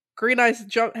that Green Eyes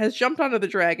has jumped onto the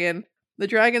dragon. The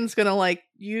dragon's gonna like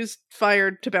use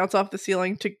fire to bounce off the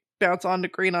ceiling to bounce onto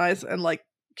Green Eyes and like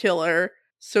kill her.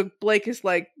 So Blake is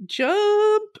like,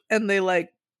 jump, and they like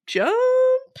jump.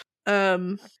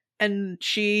 And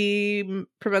she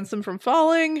prevents them from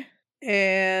falling,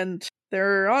 and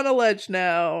they're on a ledge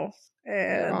now.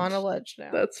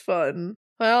 That's fun.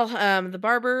 Well, the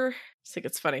barber, I think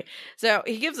it's funny. So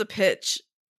he gives a pitch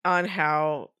on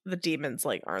how the demons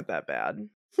like aren't that bad.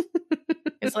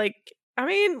 It's like, I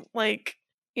mean, like,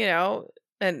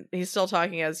 and he's still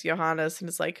talking as Johannes, and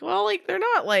it's like, well, like they're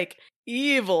not like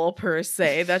evil per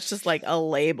se. That's just like a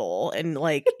label, and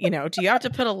like, do you have to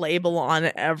put a label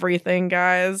on everything,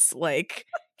 guys? Like,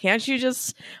 can't you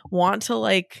just want to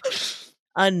like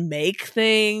unmake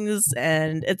things?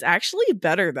 And it's actually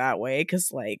better that way,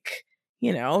 because like,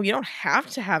 you don't have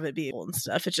to have it be evil and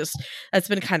stuff. It's just, that's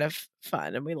been kind of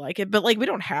fun and we like it, but like we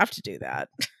don't have to do that.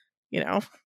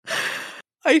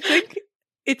 I think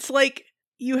it's like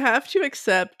you have to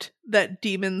accept that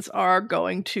demons are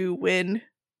going to win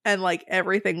and like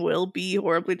everything will be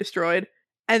horribly destroyed.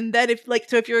 And then if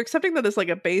you're accepting that as like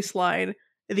a baseline,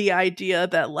 the idea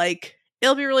that like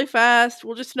it'll be really fast,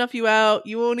 we'll just snuff you out,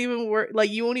 you won't even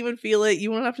you won't even feel it,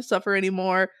 you won't have to suffer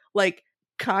anymore, that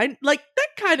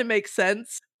kind of makes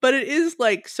sense. But it is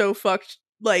like so fucked,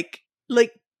 like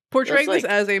portraying this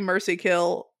as a mercy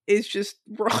kill is just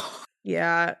wrong.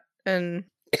 Yeah, and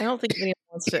I don't think anyone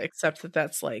wants to accept that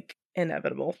that's like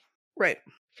inevitable. Right.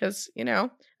 Because,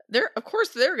 of course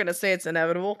they're going to say it's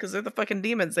inevitable because they're the fucking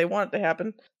demons. They want it to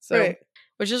happen. So, right.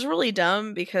 Which is really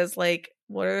dumb because like,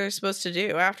 what are they supposed to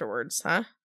do afterwards, huh?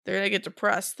 They're going to get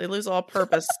depressed. They lose all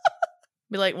purpose.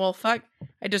 Be like, well, fuck,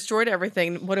 I destroyed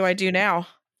everything. What do I do now?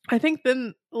 I think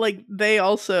then like they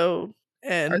also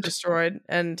are destroyed.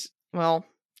 And well,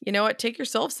 you know what? Take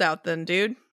yourselves out then,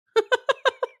 dude.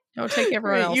 Don't take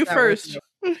everyone else. You first.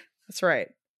 That's right.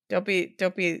 Don't be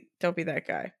that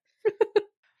guy.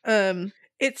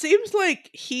 It seems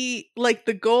like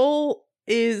the goal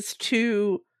is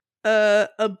to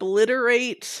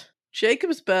obliterate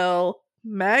Jacob's Bell,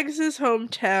 Mags's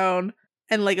hometown,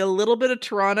 and like a little bit of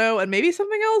Toronto and maybe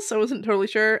something else. I wasn't totally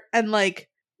sure. And like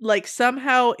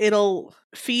somehow it'll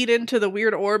feed into the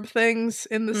weird orb things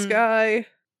in the sky,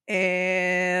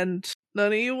 and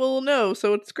none of you will know,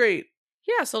 so it's great.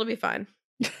 Yeah, so it'll be fine.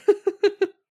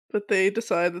 But they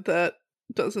decide that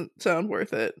doesn't sound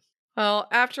worth it. Well,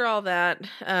 after all that,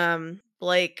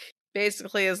 Blake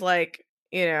basically is like,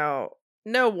 no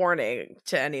warning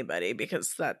to anybody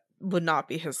because that would not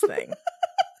be his thing.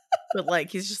 But like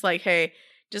he's just like, hey,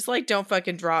 just like don't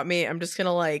fucking drop me. I'm just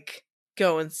gonna like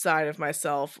go inside of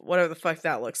myself, whatever the fuck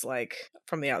that looks like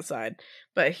from the outside.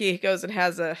 But he goes and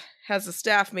has a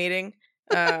staff meeting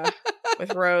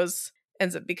with Rose,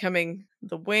 ends up becoming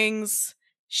the Wings.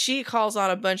 She calls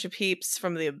on a bunch of peeps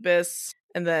from the Abyss,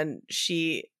 and then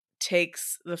she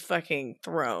takes the fucking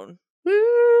throne. Woo!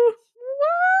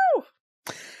 Woo!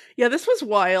 Yeah, this was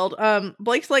wild.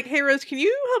 Blake's like, hey Rose, can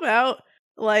you help out?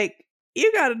 Like,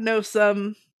 you gotta know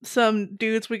some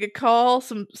dudes we could call,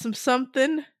 some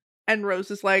something. And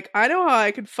Rose is like, I know how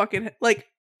I could fucking like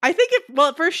I think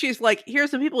at first she's like,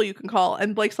 here's some people you can call,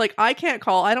 and Blake's like, I can't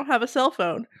call, I don't have a cell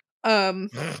phone. By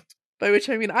which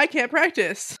I mean I can't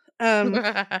practice.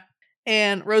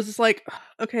 And Rose is like,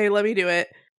 okay, let me do it.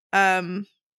 And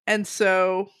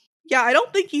so yeah, I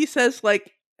don't think he says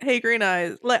like, hey Green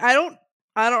Eyes. Like I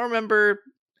don't remember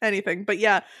anything, but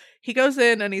yeah, he goes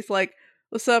in and he's like,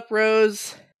 what's up,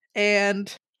 Rose?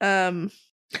 And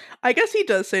I guess he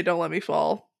does say don't let me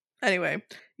fall. Anyway,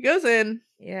 he goes in.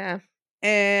 Yeah.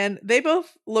 And they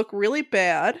both look really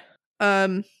bad.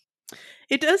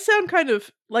 It does sound kind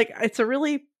of like it's a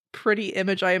really pretty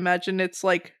image. I imagine it's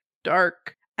like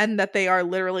dark and that they are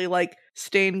literally like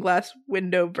stained glass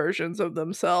window versions of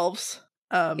themselves.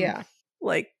 Yeah.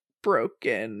 Like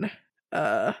broken,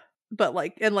 but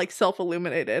like and like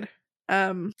self-illuminated.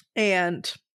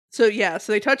 And so yeah,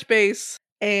 so they touch base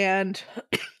and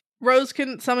Rose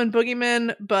can summon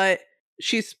boogeymen, but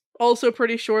she's also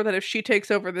pretty sure that if she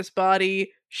takes over this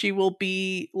body, she will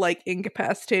be like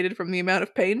incapacitated from the amount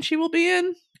of pain she will be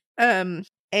in.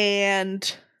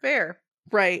 And fair.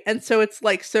 Right. And so it's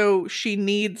like so she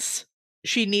needs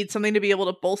something to be able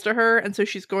to bolster her, and so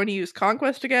she's going to use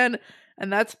Conquest again,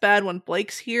 and that's bad when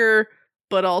Blake's here,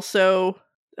 but also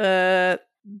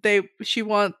she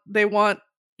wants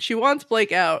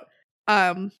Blake out.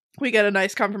 We get a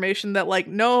nice confirmation that like,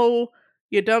 no,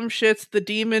 you dumb shits, the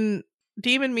demon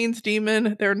means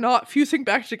demon. They're not fusing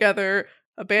back together.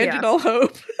 Abandon all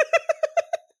hope.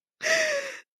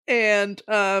 And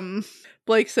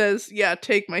Blake says, yeah,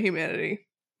 take my humanity.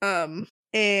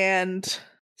 And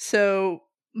so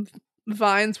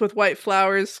vines with white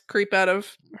flowers creep out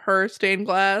of her stained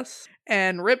glass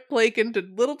and rip Blake into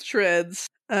little shreds.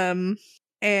 And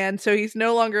so he's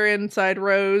no longer inside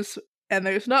Rose, and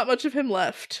there's not much of him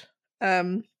left.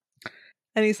 And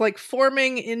he's like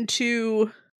forming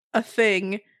into a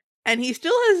thing, and he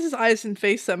still has his eyes and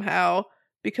face somehow,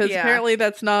 because apparently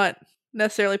that's not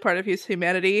necessarily part of his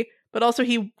humanity, but also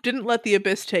he didn't let the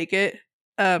Abyss take it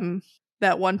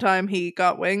that one time he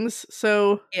got wings,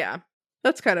 so yeah,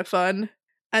 that's kind of fun.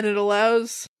 And it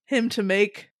allows him to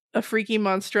make a freaky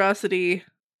monstrosity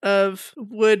of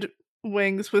wood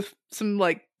wings with some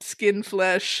like skin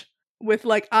flesh with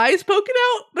like eyes poking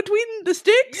out between the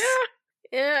sticks.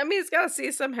 Yeah, I mean it's gotta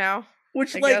see somehow.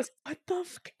 Which, like, guess. What the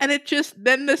fuck? And it just,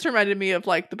 then this reminded me of,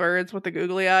 like, the birds with the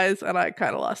googly eyes, and I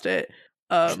kind of lost it.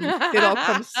 It all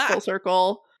comes full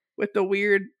circle with the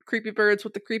weird, creepy birds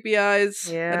with the creepy eyes,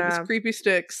 and his creepy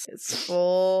sticks. It's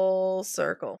full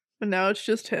circle. And now it's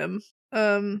just him.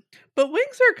 But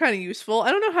wings are kind of useful.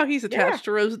 I don't know how he's attached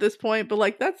to Rose at this point, but,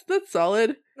 like, that's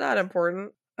solid. Not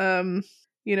important. You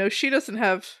know, she doesn't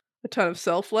have a ton of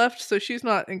self left, so she's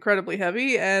not incredibly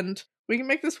heavy, and we can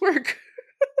make this work.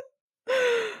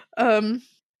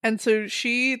 And so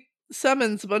she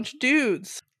summons a bunch of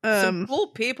dudes. Some cool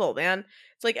people, man.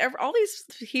 It's like all these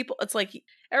people, it's like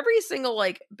every single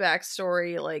like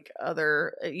backstory, like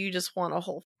other, you just want a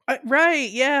whole right,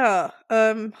 yeah.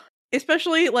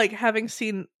 Especially like having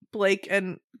seen Blake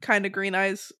and kind of Green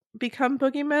Eyes become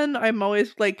boogeymen, I'm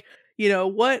always like, you know,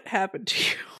 what happened to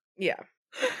you? Yeah.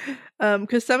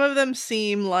 Because some of them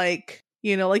seem like,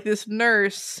 you know, like this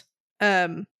nurse,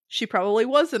 she probably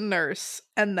was a nurse,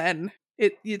 and then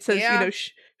it says, you know,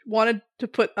 she wanted to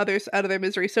put others out of their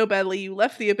misery so badly you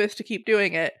left the Abyss to keep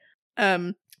doing it.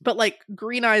 But like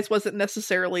Green Eyes wasn't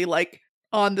necessarily like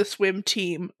on the swim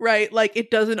team, right? Like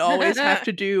it doesn't always have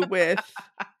to do with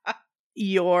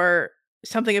your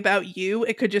something about you.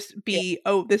 It could just be,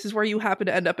 oh, this is where you happen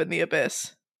to end up in the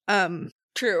Abyss.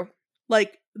 True.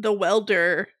 Like the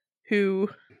welder who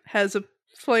has a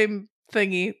flame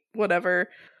thingy, whatever.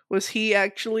 Was he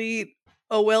actually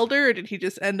a welder, or did he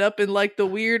just end up in, like, the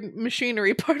weird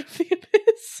machinery part of the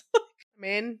Abyss? I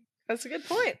mean, that's a good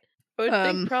point. I would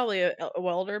think probably a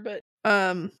welder, but...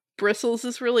 Bristles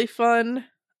is really fun.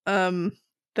 That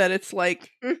it's, like...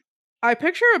 I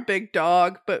picture a big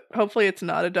dog, but hopefully it's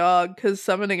not a dog, because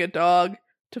summoning a dog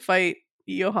to fight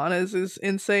Johannes is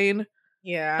insane.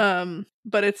 Yeah.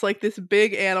 But it's like this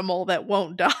big animal that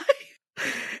won't die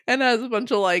and has a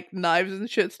bunch of like knives and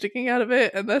shit sticking out of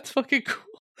it, and that's fucking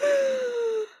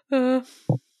cool.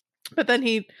 But then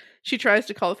she tries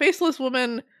to call the faceless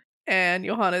woman, and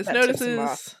Johannes That tips him notices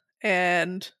off.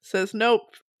 and says,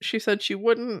 "Nope, she said she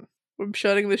wouldn't. I'm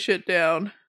shutting the shit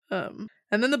down." And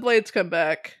then the blades come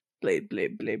back.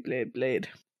 Blade.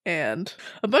 And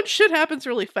a bunch of shit happens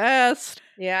really fast.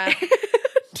 Yeah.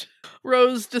 And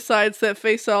Rose decides that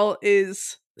Faisal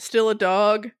is still a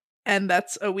dog, and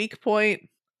that's a weak point.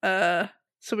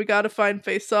 So we gotta find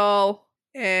Faisal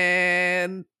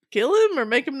and kill him or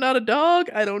make him not a dog.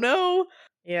 I don't know.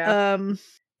 Yeah.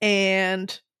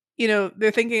 And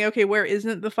they're thinking, okay, where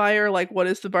isn't the fire? Like, what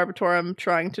is the Barbatorum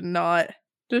trying to not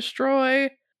destroy?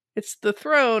 It's the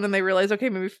throne, and they realize, okay,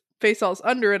 maybe Faisal's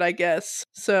under it, I guess.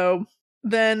 So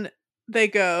then they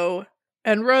go,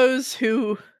 and Rose,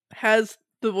 who has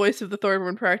the voice of the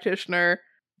Thorburn practitioner,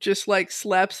 just like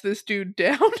slaps this dude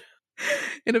down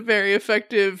in a very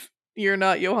effective "You're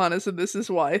not Johannes and this is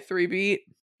why" 3-beat.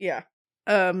 Yeah.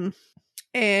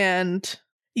 And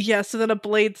yeah, so then a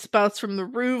blade spouts from the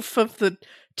roof of the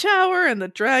tower, and the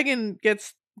dragon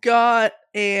gets got,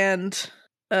 and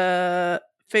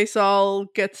Faisal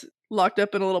gets locked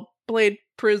up in a little blade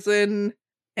prison,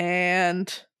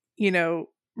 and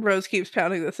Rose keeps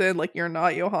pounding this in, like, "You're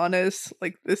not Johannes,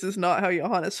 like, this is not how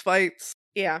Johannes fights."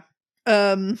 Yeah.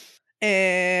 And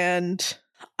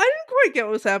I didn't quite get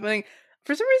what was happening.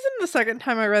 For some reason, the second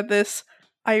time I read this,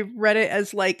 I read it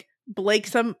as like Blake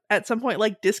at some point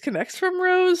like disconnects from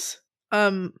Rose.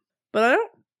 But I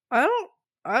don't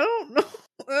know.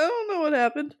 I don't know what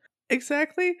happened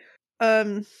exactly.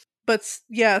 But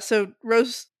yeah, so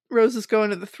Rose is going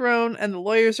to the throne, and the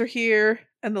lawyers are here,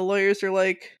 and the lawyers are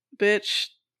like, "Bitch,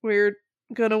 we're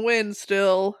gonna win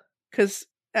still, because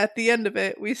at the end of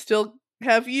it, we still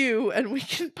have you, and we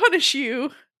can punish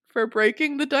you for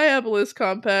breaking the Diabolus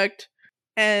Compact."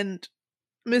 And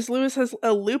Ms. Lewis has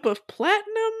a loop of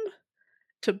platinum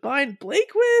to bind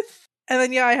Blake with. And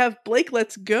then I have Blake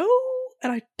lets go,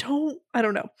 and I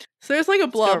don't know. So there's like a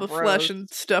blob of flesh and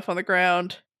stuff on the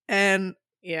ground, and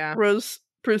Rose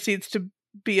proceeds to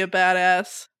be a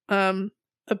badass.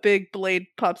 A big blade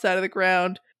pops out of the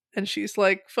ground, and she's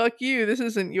like, "Fuck you, this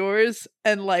isn't yours,"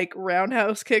 and like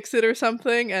roundhouse kicks it or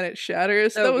something, and it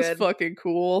shatters. That was fucking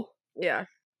cool. Yeah.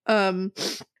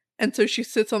 And so she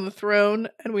sits on the throne,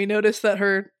 and we notice that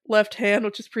her left hand,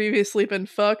 which has previously been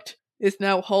fucked, is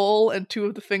now whole, and 2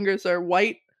 of the fingers are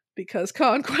white because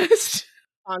Conquest.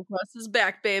 Conquest is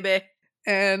back, baby.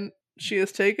 And she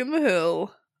has taken the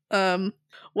hill.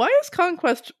 Why is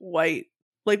Conquest white?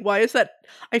 Like, why is that?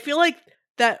 I feel like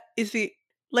that is the,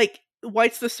 like,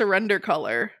 white's the surrender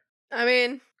color. I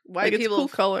mean, white like, people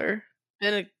it's a cool color.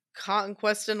 Been a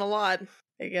conquesting a lot,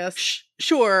 I guess.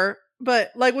 Sure.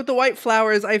 But like with the white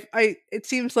flowers, it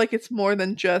seems like it's more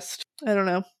than just, I don't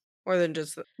know. More than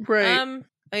just right.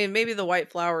 I mean, maybe the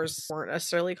white flowers weren't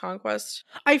necessarily conquest.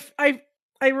 I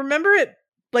remember it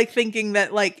like thinking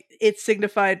that like it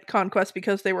signified conquest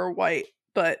because they were white,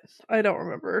 but I don't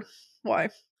remember why.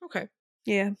 Okay.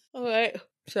 Yeah. Okay.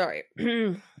 Sorry.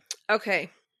 Okay.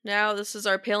 Now this is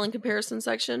our pale in comparison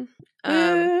section.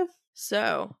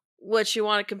 So what you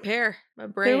want to compare? My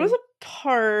brain. There was a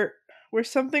part where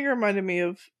something reminded me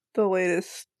of the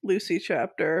latest Lucy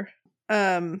chapter.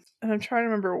 And I'm trying to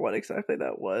remember what exactly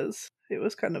that was. It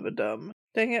was kind of a dumb.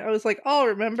 Dang it, I was like, I'll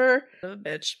remember.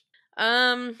 Bitch.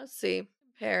 Let's see.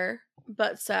 Compare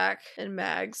Buttsack and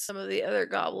Mags, some of the other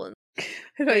goblins.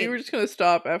 I thought you were just gonna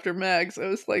stop after Mags. I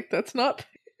was like, that's not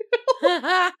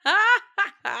I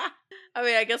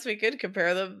mean, I guess we could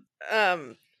compare them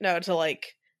to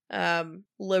like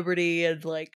Liberty and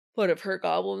like one of her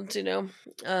goblins,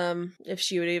 if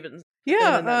she would even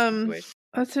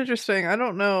that's interesting. I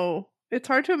don't know. It's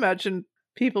hard to imagine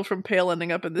people from Pale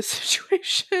ending up in this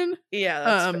situation.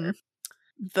 Yeah, that's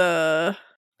fair.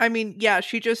 I mean, yeah,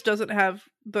 she just doesn't have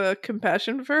the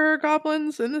compassion for her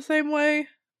goblins in the same way.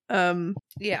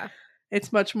 Yeah.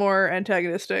 It's much more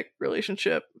antagonistic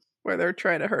relationship where they're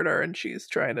trying to hurt her and she's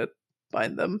trying to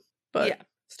bind them. But yeah,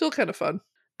 still kind of fun.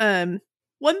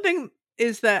 One thing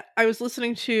is that I was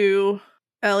listening to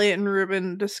Elliot and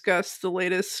Ruben discuss the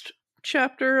latest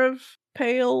chapter of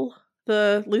Pale,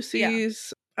 the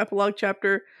Lucy's epilogue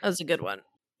chapter. That was a good one.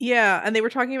 Yeah, and they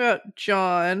were talking about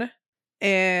John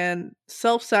and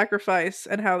self-sacrifice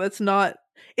and how that's not...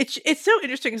 It's so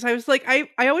interesting because I was like,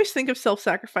 I always think of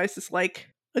self-sacrifice as like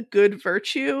a good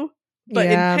virtue, but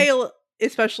in Pale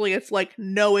especially, it's like,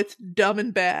 no, it's dumb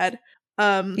and bad.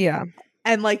 And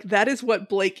like that is what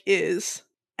Blake is.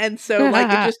 And so like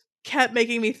it just kept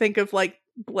making me think of like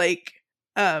Blake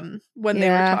when they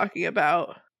were talking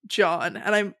about John,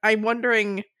 and I'm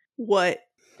wondering what.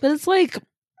 But it's like,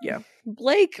 yeah,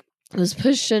 Blake was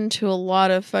pushed into a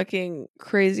lot of fucking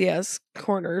crazy ass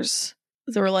corners.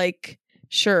 They were like,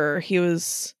 sure, he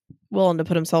was willing to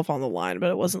put himself on the line, but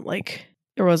it wasn't like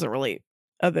there wasn't really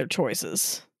other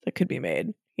choices that could be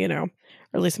made, you know, or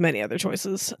at least many other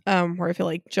choices. Where I feel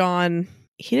like John,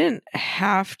 he didn't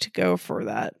have to go for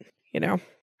that, you know.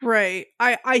 Right.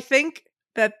 I think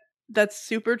that that's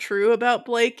super true about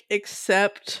Blake,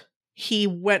 except he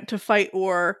went to fight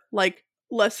Orr like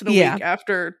less than a week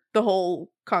after the whole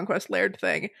Conquest Laird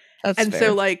thing. That's and fair.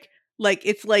 So like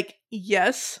it's like,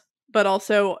 yes, but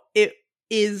also it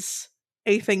is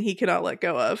a thing he cannot let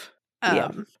go of.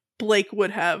 Blake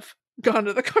would have gone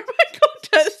to the Carmine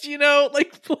contest, you know,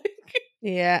 like Blake.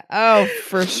 Yeah. Oh,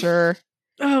 for sure.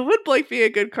 Oh, would Blake be a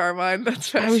good Carmine? That's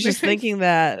fascinating. I was just thinking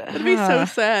that. That'd be so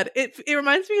sad. It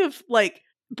reminds me of like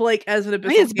Blake as an abyssal. I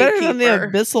mean, it's better than the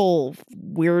abyssal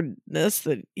weirdness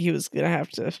that he was gonna have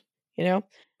to, you know.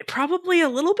 Probably a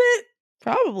little bit.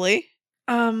 Probably.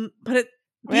 But it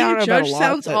being a judge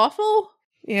sounds awful.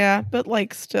 Yeah, but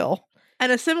like still.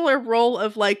 And a similar role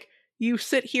of like, you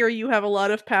sit here, you have a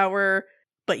lot of power,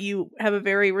 but you have a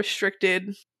very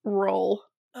restricted role.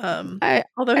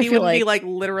 Although he wouldn't be like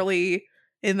literally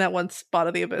in that one spot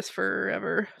of the abyss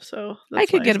forever. So I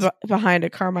could get behind a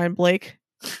Carmine Blake.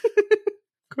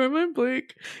 Carmine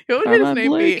Blake. What would his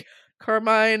name be?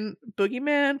 Carmine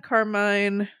Boogeyman?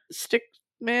 Carmine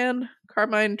Stickman?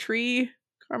 Carmine Tree?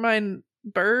 Carmine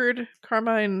Bird?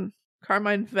 Carmine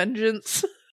Vengeance?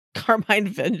 Carmine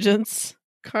Vengeance?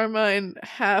 Carmine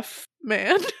Half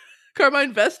Man?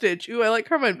 Carmine Vestige. Ooh, I like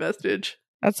Carmine Vestige.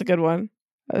 That's a good one.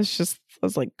 I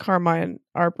was like Carmine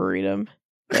Arboretum.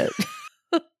 But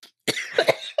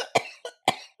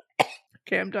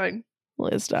okay, I'm dying.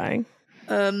 Liz dying.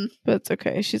 But it's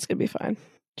okay. She's gonna be fine.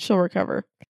 She'll recover.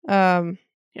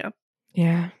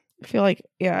 Yeah. I feel like,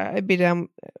 I'd be down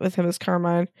with him as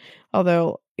Carmine.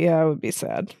 Although, it would be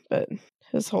sad. But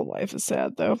his whole life is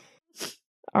sad, though.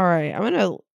 All right, I'm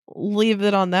gonna leave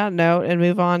it on that note and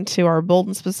move on to our bold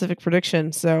and specific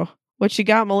prediction. So, what you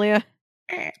got, Malia?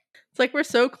 It's like we're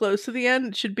so close to the end.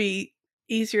 It should be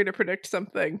easier to predict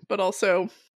something, but also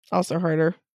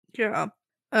harder. Yeah.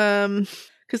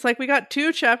 Because like we got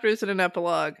 2 chapters and an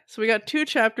epilogue, so we got 2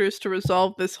 chapters to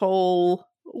resolve this whole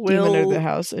Demon of the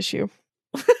House issue.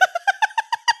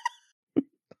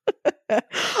 I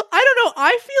don't know.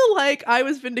 I feel like I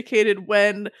was vindicated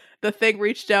when the thing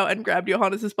reached out and grabbed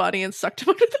Johannes' body and sucked him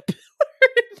under the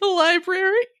pillar in the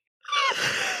library.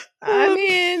 I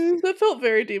mean, that felt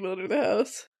very Demon Under the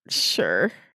House.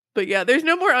 Sure. But yeah, there's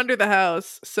no more Under the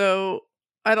House, so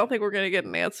I don't think we're gonna get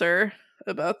an answer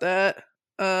about that.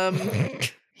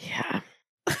 Yeah.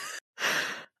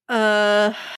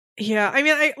 Yeah, I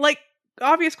mean, I like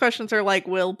obvious questions are like,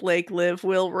 will Blake live?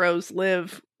 Will Rose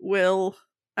live? Will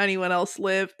anyone else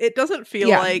live? It doesn't feel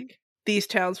like these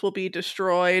towns will be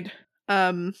destroyed.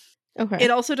 Okay.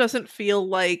 It also doesn't feel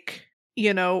like,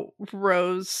 you know,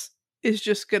 Rose is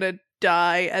just gonna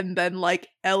die and then like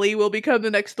Ellie will become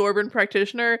the next Thorburn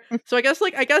practitioner. So I guess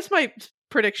my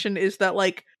prediction is that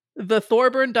like the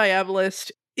Thorburn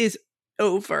Diabolist is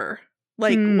over.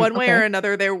 Like one way or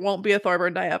another, there won't be a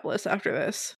Thorburn Diabolist after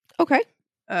this. Okay.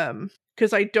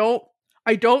 Because I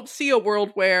don't see a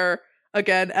world where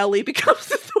again Ellie becomes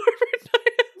the Thorburn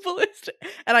Diabolist,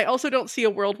 and I also don't see a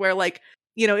world where like,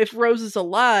 you know, if Rose is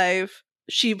alive,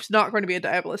 she's not going to be a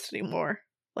Diabolist anymore.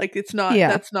 Like it's not. Yeah.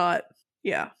 That's not.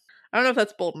 Yeah. I don't know if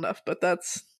that's bold enough, but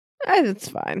that's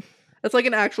fine. That's like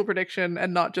an actual prediction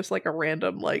and not just like a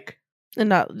random like. And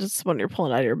not just when you're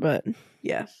pulling out of your butt.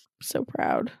 Yeah. So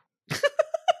proud.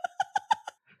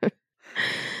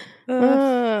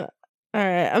 All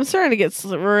right. I'm starting to get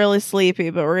really sleepy,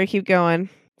 but we're going to keep going.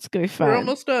 It's going to be fun. We're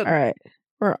almost done. All right.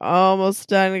 We're almost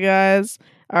done, guys.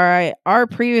 All right. Our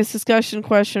previous discussion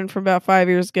question from about 5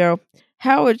 years ago.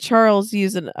 How would Charles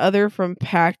use an other from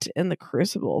Pact in the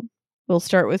Crucible? We'll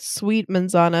start with Sweet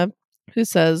Manzana, who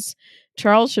says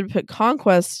Charles should put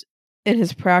Conquest in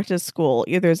his practice school,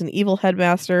 either as an evil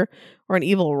headmaster or an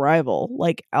evil rival,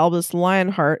 like Albus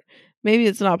Lionheart. Maybe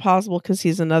it's not possible because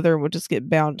he's another and would just get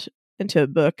bound into a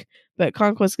book, but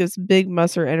Conquest gives big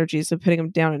musser energy, so putting him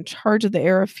down in charge of the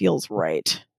era feels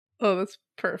right. Oh, that's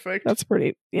perfect. That's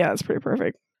pretty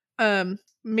perfect.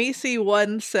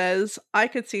 Macy1 says, I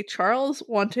could see Charles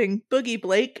wanting Boogie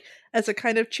Blake as a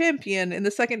kind of champion in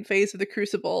the second phase of the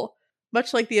Crucible.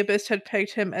 Much like the Abyss had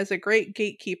pegged him as a great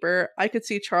gatekeeper, I could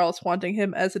see Charles wanting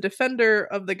him as a defender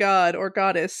of the god or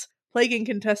goddess, plaguing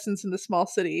contestants in the small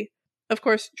city. Of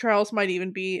course, Charles might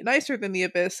even be nicer than the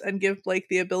Abyss and give Blake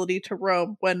the ability to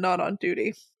roam when not on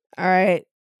duty. All right.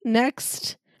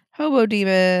 Next, Hobo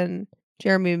Demon.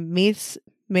 Jeremy meets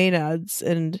Maenads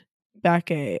and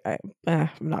Bake. I'm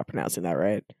not pronouncing that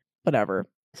right. Whatever.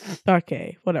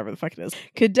 Bake, whatever the fuck it is.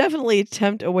 Could definitely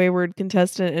tempt a wayward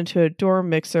contestant into a dorm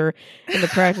mixer in the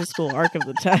practice school arc of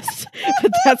the test.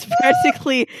 But that's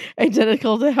practically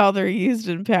identical to how they're used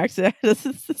in PACT. Does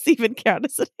this even count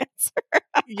as an answer?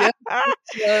 Yeah, it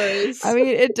does. I mean,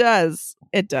 it does.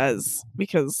 It does.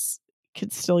 Because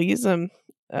kids still use them.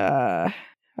 I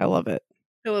love it.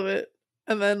 I love it.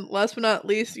 And then last but not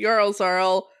least, Jarl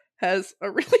Zarl has a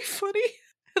really funny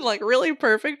and like really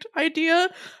perfect idea.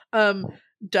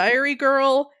 Diary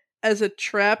Girl as a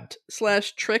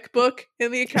trapped/trick book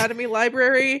in the Academy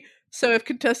Library. So if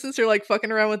contestants are like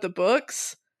fucking around with the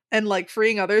books and like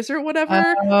freeing others or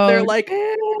whatever, they're like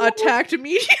attacked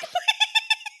immediately.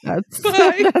 That's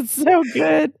so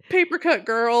good. Paper Cut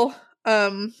Girl.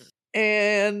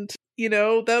 And you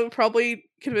know, that would probably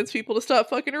convince people to stop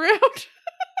fucking around.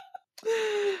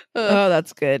 Oh,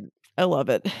 that's good. I love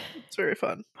it. It's very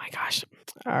fun. Oh my gosh.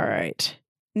 All right.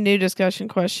 New discussion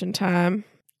question time.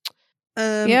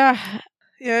 Yeah,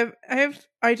 I have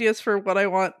ideas for what I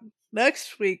want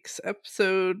next week's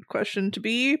episode question to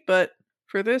be, but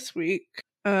for this week,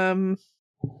 part of me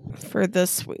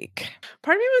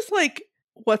was like,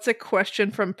 what's a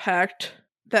question from PACT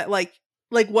that like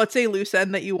what's a loose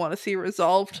end that you want to see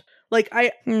resolved? Like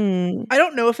I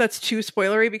don't know if that's too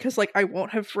spoilery because like I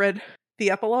won't have read the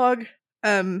epilogue.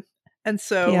 And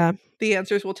so the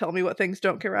answers will tell me what things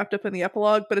don't get wrapped up in the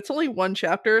epilogue, but it's only one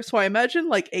chapter, so I imagine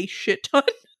like a shit ton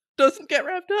doesn't get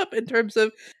wrapped up in terms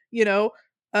of, you know,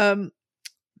 a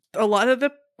lot of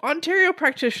the Ontario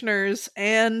practitioners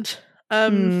and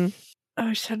I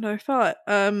just had another thought.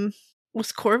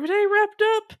 Was Corvidae wrapped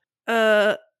up?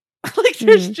 Like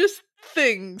there's just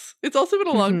things. It's also been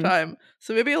a long time,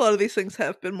 so maybe a lot of these things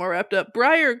have been more wrapped up.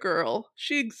 Briar Girl,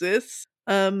 she exists.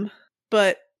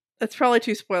 But that's probably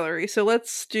too spoilery. So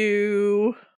let's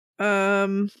do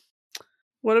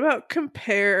what about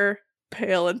compare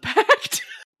Pale and PACT?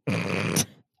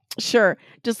 Sure.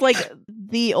 Just like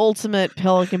the ultimate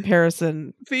Pale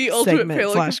comparison. The ultimate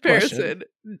Pale comparison.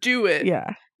 Do it.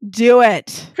 Yeah. Do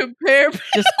it. Compare.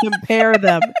 Just compare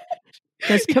them.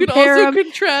 Just you compare can also them.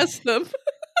 contrast them.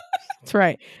 That's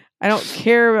right. I don't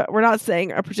care. We're not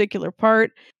saying a particular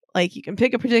part. Like, you can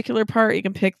pick a particular part. You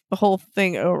can pick the whole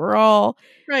thing overall.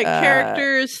 Right.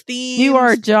 Characters, themes. Do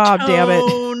our job, tone. damn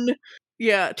it.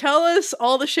 Yeah. Tell us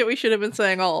all the shit we should have been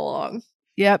saying all along.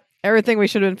 Yep. Everything we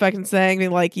should have been fucking saying.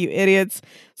 Being like, you idiots.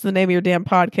 It's the name of your damn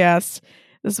podcast.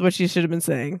 This is what you should have been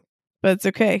saying. But it's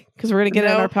okay. Because we're going to get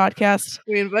it on our podcast.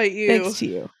 We invite you. Thanks to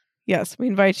you. Yes. We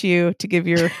invite you to give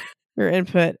your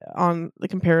input on the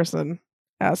comparison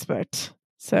aspect.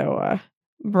 So,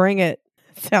 bring it.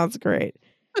 Sounds great.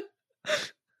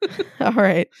 All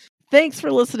right. Thanks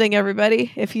for listening,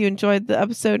 everybody. If you enjoyed the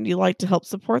episode and you'd like to help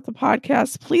support the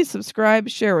podcast, please subscribe,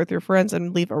 share with your friends,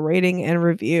 and leave a rating and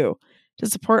review. To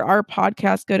support our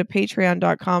podcast, go to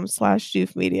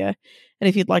patreon.com/doofmedia. And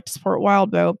if you'd like to support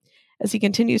Wildbow, as he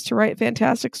continues to write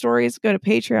fantastic stories, go to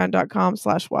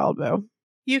patreon.com/wildbow.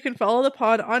 You can follow the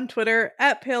pod on Twitter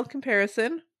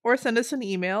 @PaleComparison or send us an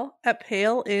email at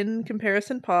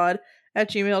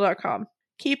paleincomparisonpod@gmail.com.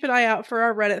 Keep an eye out for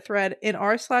our Reddit thread in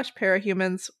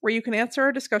r/parahumans, where you can answer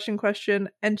our discussion question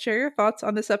and share your thoughts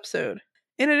on this episode.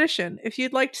 In addition, if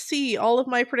you'd like to see all of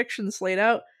my predictions laid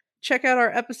out, check out our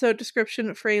episode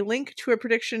description for a link to a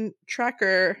prediction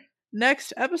tracker.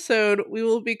 Next episode, we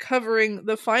will be covering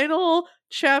the final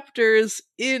chapters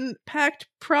in PACT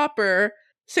proper,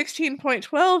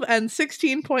 16.12 and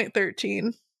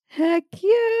 16.13. Heck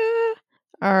yeah!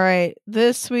 All right,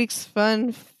 this week's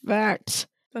fun fact.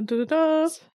 Dun, dun, dun, dun.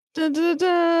 Dun, dun,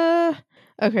 dun.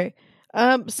 Okay.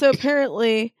 So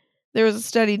apparently there was a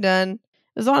study done.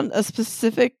 It was on a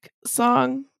specific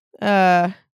song,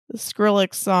 the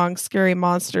Skrillex song, "Scary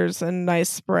Monsters and Nice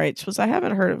Sprites," which I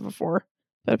haven't heard of before,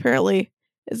 but apparently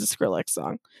is a Skrillex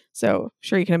song. So I'm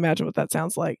sure you can imagine what that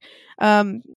sounds like.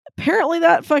 Apparently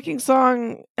that fucking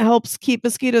song helps keep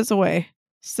mosquitoes away.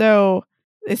 So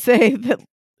they say that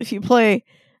if you play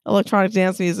electronic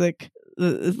dance music,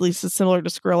 at least it's similar to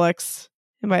Skrillex,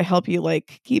 it might help you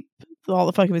like keep all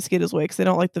the fucking mosquitoes away, because they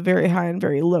don't like the very high and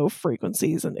very low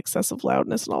frequencies and excessive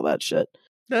loudness and all that shit.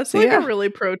 That's a really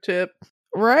pro tip.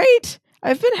 Right?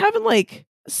 I've been having like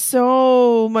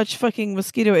so much fucking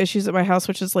mosquito issues at my house,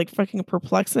 which is like fucking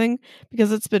perplexing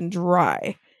because it's been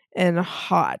dry and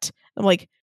hot. I'm like,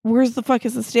 where's the fuck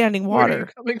is the standing Where are you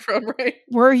water? coming from, right?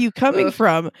 Where are you coming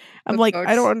from? I'm that like,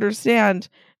 I don't sucks. understand,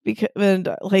 because and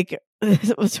like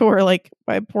so where like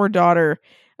my poor daughter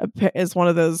is one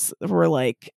of those where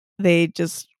like they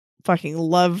just fucking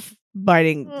love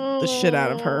biting the shit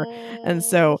out of her, and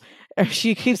so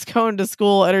she keeps going to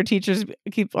school, and her teachers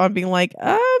keep on being like,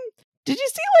 did you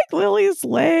see like Lily's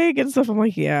leg and stuff? I'm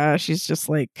like, yeah, she's just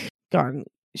like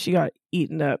she got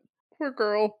eaten up. Poor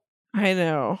girl. I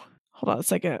know. Hold on a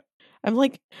second. I'm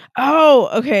like, oh,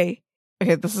 okay.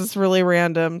 Okay, this is really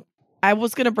random. I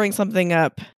was going to bring something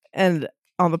up and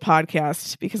on the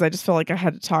podcast because I just felt like I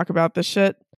had to talk about this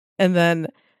shit. And then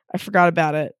I forgot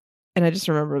about it. And I just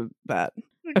remembered that.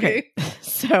 Okay.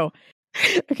 So,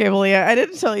 okay, well, yeah, I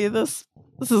didn't tell you this.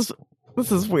 This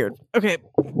is weird. Okay.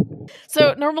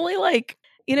 So normally, like,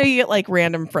 you know, you get like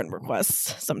random friend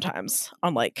requests sometimes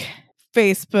on like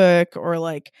Facebook or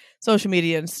like social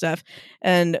media and stuff,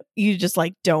 and you just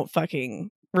like don't fucking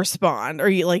respond, or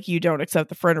you don't accept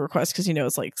the friend request because you know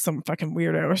it's like some fucking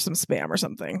weirdo or some spam or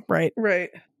something, right?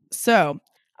 So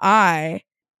I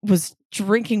was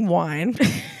drinking wine,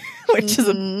 which is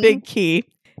a big key,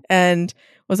 and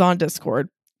was on Discord,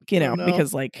 you know,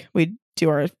 because like we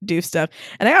do stuff,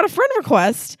 and I got a friend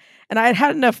request, and I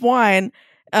had enough wine.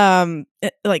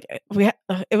 It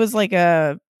was like we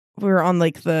were on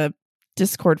like the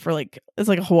Discord for like, it's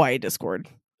like a Hawaii Discord.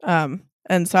 And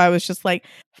so I was just like,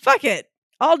 fuck it,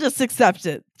 I'll just accept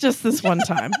it just this one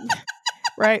time.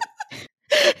 Right?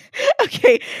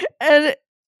 Okay. And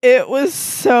it was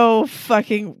so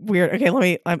fucking weird.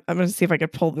 Okay, I'm gonna see if I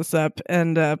could pull this up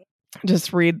and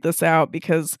just read this out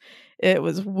because it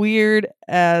was weird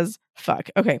as fuck.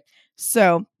 Okay.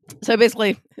 So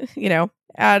basically, you know,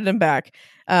 added him back.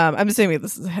 I'm assuming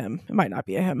this is a him. It might not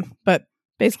be a him, but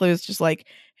basically it was just like,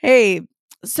 hey,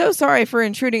 so sorry for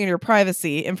intruding in your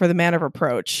privacy and for the manner of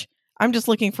approach. I'm just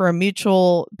looking for a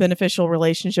mutual beneficial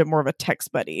relationship, more of a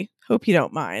text buddy. Hope you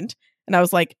don't mind. And I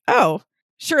was like, oh,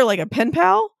 sure, like a pen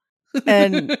pal?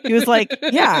 And he was like,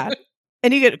 yeah.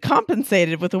 And you get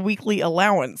compensated with a weekly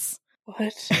allowance.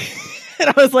 What? And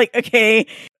I was like, okay,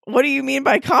 what do you mean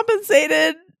by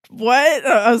compensated? What?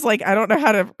 I was like, I don't know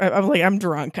how to. I was like, I'm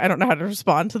drunk. I don't know how to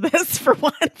respond to this, for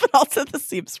one, but also this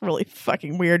seems really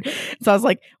fucking weird. So I was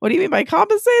like, what do you mean by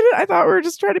compensated? I thought we were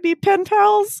just trying to be pen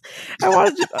pals. I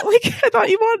thought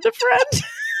you wanted a friend.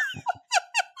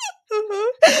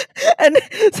 And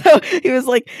so he was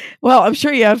like, well, I'm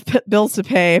sure you have bills to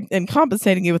pay, and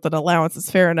compensating you with an allowance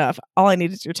is fair enough. All I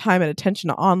need is your time and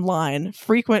attention online,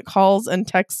 frequent calls and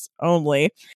texts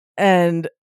only. And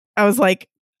I was like,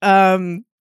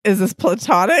 is this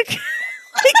platonic?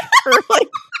 like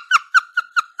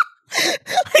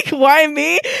why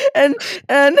me? And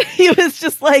he was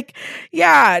just like,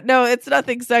 yeah, no, it's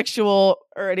nothing sexual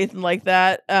or anything like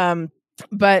that.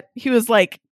 But he was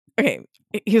like, okay,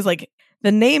 he was like,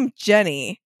 the name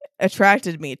Jenny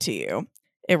attracted me to you.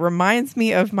 It reminds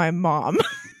me of my mom.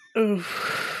 I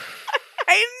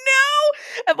know.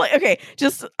 I'm like, okay,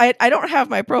 just I don't have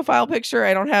my profile picture.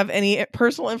 I don't have any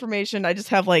personal information. I just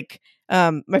have like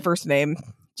my first name,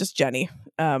 just Jenny.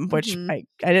 Which I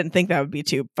didn't think that would be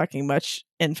too fucking much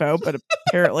info, but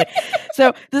apparently.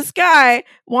 So this guy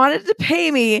wanted to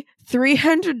pay me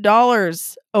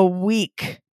 $300 a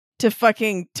week to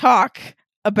fucking talk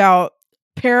about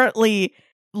apparently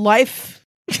life,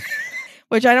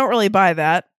 which I don't really buy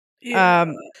that.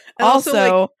 Yeah.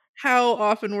 Also, like, how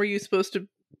often were you supposed to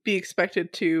be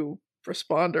expected to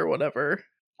respond or whatever?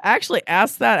 I actually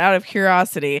asked that out of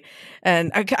curiosity,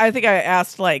 and I think I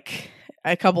asked like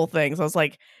a couple things. I was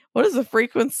like, what is the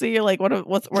frequency? Like, what are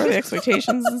the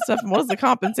expectations and stuff? And what is the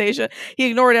compensation? He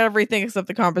ignored everything except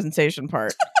the compensation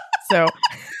part. So,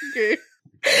 okay.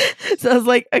 So I was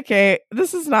like, okay,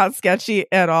 this is not sketchy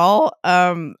at all.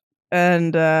 So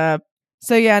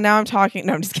yeah, now I'm talking.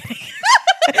 No, I'm just kidding.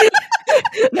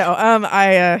 No,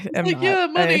 I am like, not. Yeah,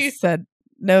 money. I said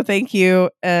no, thank you,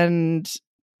 and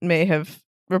may have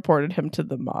reported him to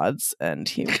the mods, and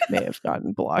he may have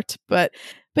gotten blocked. But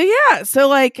yeah, so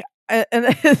like,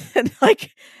 and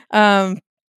like, I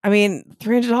mean,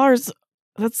 $300.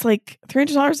 That's like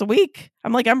 $300 a week.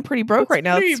 I'm like, I'm pretty broke right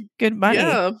now. That's good money.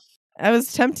 Yeah. I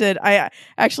was tempted. I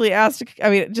actually asked, I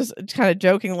mean, just kind of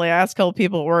jokingly, I asked a couple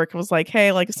people at work. I was like,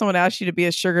 hey, like if someone asked you to be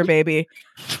a sugar baby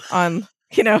on,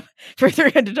 you know, for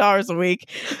 $300 a week.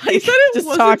 Like, he said it just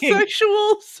wasn't talking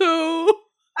sexual, so.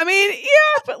 I mean,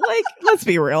 yeah, but like, let's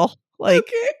be real. Like,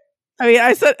 okay. I mean,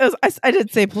 I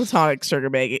did say platonic sugar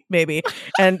baby.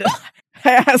 And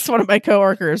I asked one of my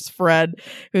coworkers, Fred,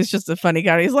 who's just a funny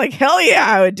guy. He's like, hell yeah,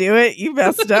 I would do it. You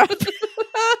messed up.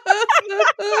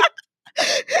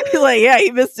 He's like, yeah,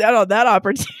 he missed out on that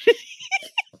opportunity.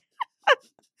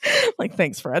 Like,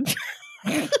 thanks, Fred.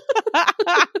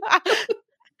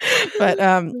 But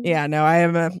yeah, no,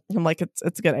 I'm like,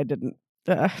 it's good I didn't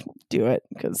do it,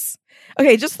 because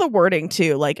okay, just the wording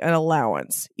too, like an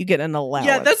allowance. You get an allowance.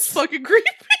 Yeah, that's fucking creepy.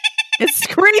 It's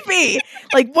creepy.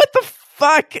 Like, what the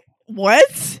fuck?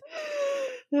 What?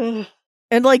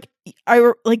 And like,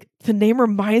 like the name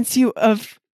reminds you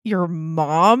of your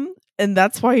mom, and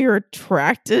that's why you're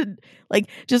attracted. Like,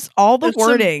 just all the That's some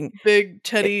wording. big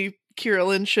Teddy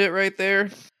Kierlin shit right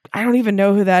there. I don't even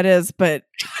know who that is, but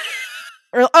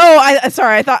sorry,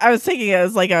 I thought I was thinking it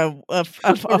was like a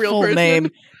real full person? name.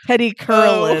 Teddy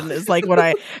Curlin is like what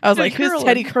I was Teddy like, who's Curlin.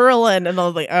 Teddy Curlin? And I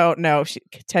was like, oh no,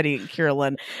 Teddy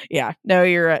Curlin. Yeah, no,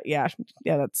 you're yeah,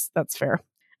 that's fair.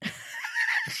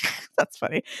 That's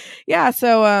funny. Yeah,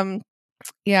 so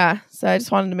yeah, so I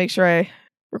just wanted to make sure I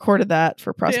recorded that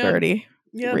for prosperity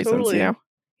reasons, totally. you know.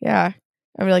 Yeah,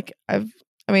 I mean, like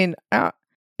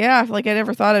yeah, like I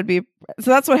never thought it'd be. So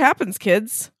that's what happens,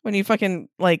 kids, when you fucking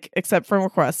like accept friend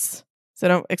requests. So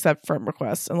don't accept friend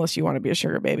requests unless you want to be a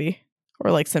sugar baby,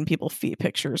 or like send people feet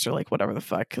pictures or like whatever the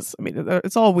fuck. Because I mean,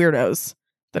 it's all weirdos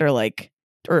that are like,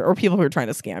 or people who are trying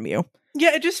to scam you.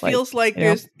 Yeah, it just Like, feels like you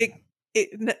know? there's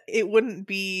it wouldn't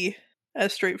be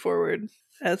as straightforward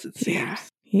as it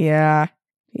seems. Yeah.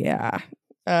 Yeah,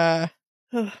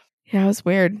 it was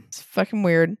weird. It's fucking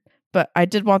weird. But I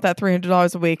did want that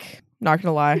 $300 a week. Not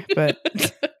gonna lie, but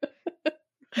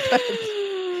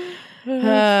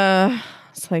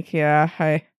it's like, yeah,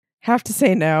 I have to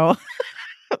say no.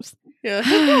 Yeah,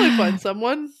 he'll probably find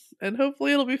someone, and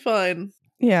hopefully it'll be fine.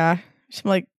 Yeah, I'm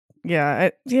like,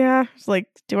 yeah. It's like,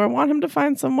 do I want him to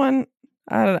find someone?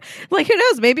 I don't know. Like, who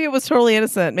knows? Maybe it was totally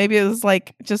innocent. Maybe it was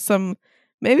like just some.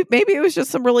 Maybe it was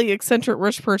just some really eccentric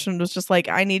rich person who was just like,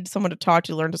 I need someone to talk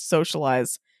to, learn to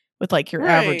socialize with like your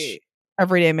average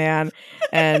everyday man,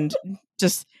 and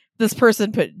just this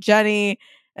person put Jenny,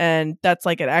 and that's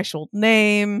like an actual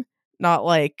name, not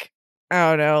like, I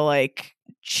don't know, like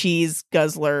Cheese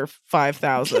Guzzler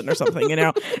 5000 or something, you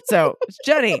know. So it's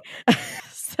Jenny.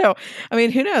 So I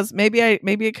mean, who knows? Maybe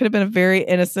it could have been a very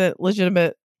innocent,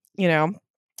 legitimate, you know,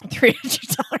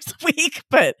 $300 a week.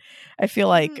 But I feel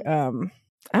like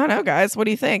I don't know, guys. What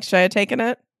do you think? Should I have taken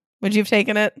it? Would you have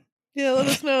taken it? Yeah, let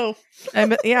us know.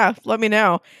 Yeah, let me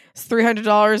know. Is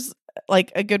 $300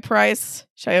 like a good price?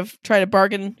 Should I have tried to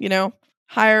bargain, you know,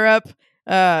 higher up?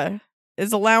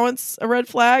 Is allowance a red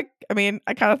flag? I mean,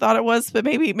 I kind of thought it was, but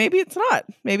maybe it's not.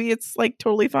 Maybe it's like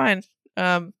totally fine.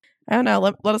 I don't know.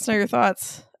 Let us know your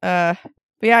thoughts. But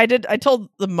yeah, I told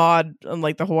the mod on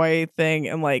like the Hawaii thing,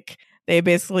 and like they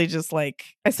basically just like,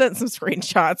 I sent some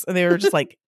screenshots, and they were just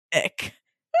like, ick.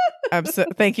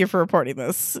 Thank you for reporting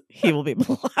this. He will be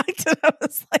blocked. And I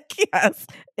was like, yes,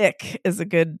 ick is a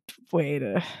good way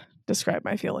to describe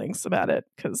my feelings about it,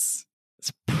 because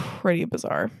it's pretty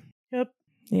bizarre. Yep.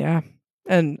 Yeah.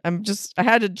 And I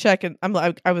had to check, and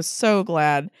I was so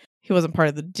glad he wasn't part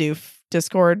of the doof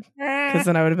Discord, because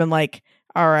then I would have been like,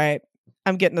 all right,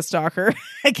 I'm getting a stalker.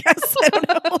 I guess. I don't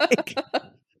know. Like,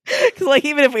 because like,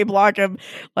 even if we block him,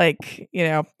 like, you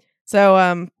know.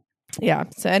 So yeah,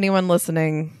 so anyone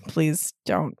listening, please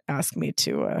don't ask me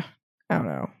to I don't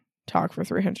know, talk for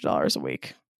 $300 a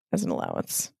week as an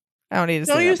allowance. I don't need to.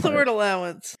 Don't use the word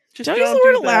allowance. Just don't use the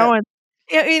word allowance.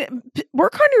 Yeah, I mean,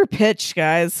 work on your pitch,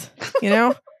 guys. You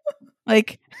know,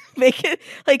 like, make it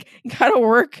like, you gotta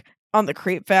work on the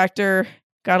creep factor.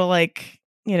 Gotta, like,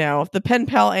 you know, the pen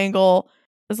pal angle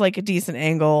is like a decent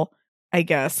angle, I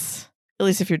guess. At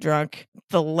least if you're drunk.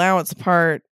 The allowance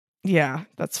part, yeah,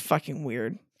 that's fucking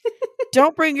weird.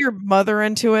 Don't bring your mother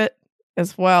into it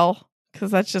as well,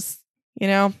 because that's just, you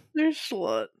know, there's a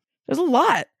lot.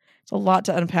 It's a lot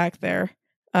to unpack there.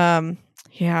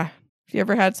 Yeah. Have you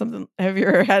ever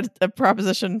had a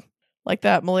proposition like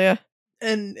that, Malia?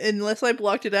 And unless I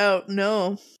blocked it out,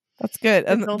 no. That's good.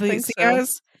 I don't think so.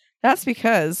 Guys, that's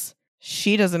because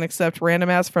she doesn't accept random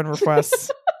ass friend requests.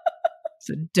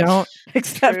 So don't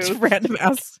accept random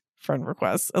ass friend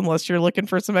requests unless you're looking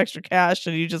for some extra cash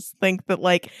and you just think that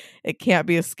like it can't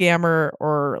be a scammer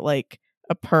or like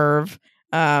a perv.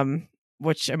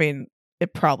 Which, I mean,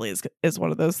 it probably is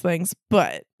one of those things,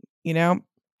 but you know,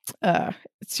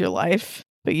 it's your life,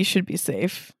 but you should be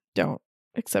safe. Don't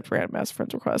accept random ass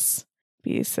friend requests.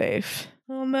 Be safe.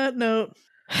 On that note,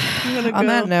 I'm gonna go. On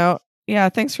that note, yeah,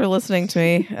 thanks for listening to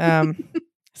me.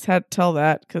 Just had to tell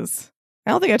that, because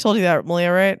I don't think I told you that,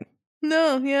 Malia, right?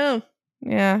 No, yeah.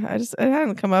 Yeah, it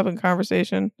hadn't come up in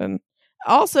conversation. And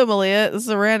also, Malia, this is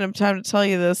a random time to tell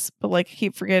you this, but like, I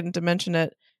keep forgetting to mention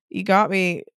it. You got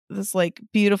me this like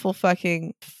beautiful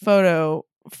fucking photo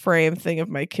frame thing of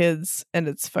my kids, and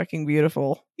it's fucking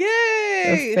beautiful.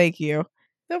 Yay! So thank you.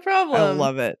 No problem. I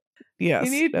love it. Yes.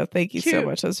 need No, thank you so cute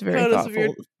much. That's very Photos of your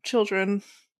thoughtful. children.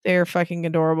 They're fucking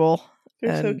adorable.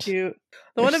 They're so and cute. The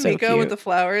they're one of so Miko with cute. the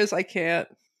flowers, I can't.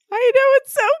 I know,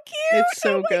 it's so cute. It's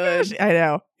so Oh my good. gosh. I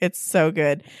know. It's so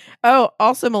good. Oh,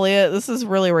 also, Malia, this is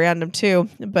really random too,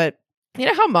 but you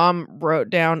know how Mom wrote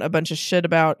down a bunch of shit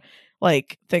about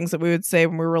like things that we would say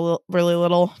when we were really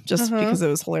little just because it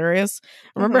was hilarious?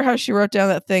 Remember how she wrote down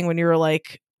that thing when you were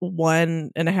like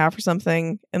 1.5 or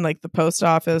something in like the post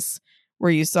office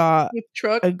where you saw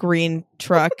Truck. a green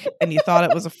truck and you thought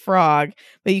it was a frog,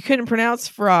 but you couldn't pronounce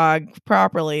frog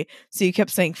properly, so you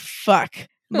kept saying fuck.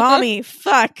 Mommy,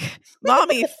 fuck.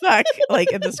 Mommy, fuck.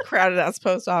 Like in this crowded ass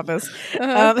post office.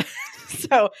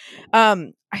 So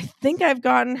I think I've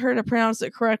gotten her to pronounce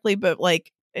it correctly, but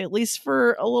like at least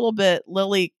for a little bit,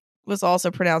 Lily was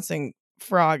also pronouncing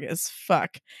frog as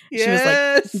fuck. Yes. She was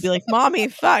like, she'd be like, Mommy,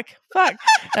 fuck. And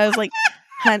I was like,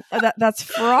 that's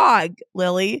frog,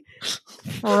 Lily.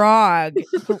 Frog.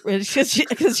 Because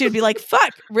she'd be like,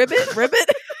 fuck, ribbit.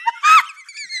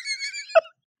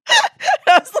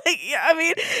 I was like, yeah, I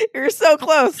mean, you're so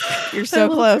close. You're so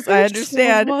close. I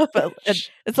understand. So but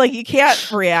it's like you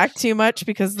can't react too much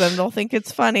because then they'll think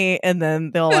it's funny and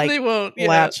then they'll like they won't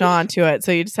latch on to it.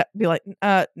 So you just have to be like,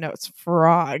 no, it's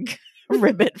frog.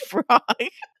 Ribbit frog.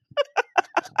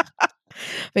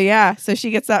 But yeah, so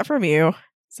she gets that from you.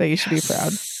 So you should be proud.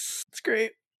 It's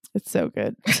great. It's so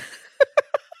good.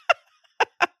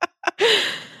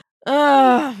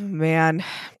 Oh, man.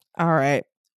 All right.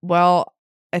 Well,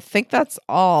 I think that's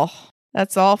all.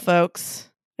 That's all, folks.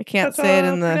 I can't say it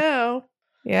in the. No.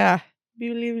 Yeah.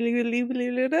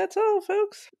 That's all,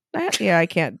 folks. Yeah, I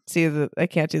can't do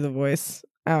the voice.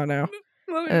 I don't know.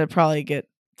 And it'd probably get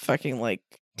fucking like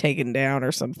taken down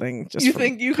or something. Just you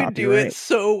think you could do it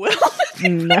so well?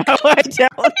 No, I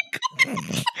don't.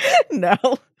 No.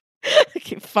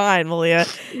 Okay, fine, Malia.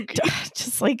 Okay.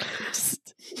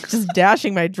 Just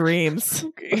dashing my dreams.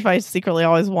 Okay. If I secretly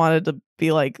always wanted to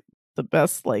be like the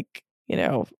best, like, you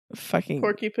know, fucking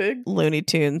Porky Pig Looney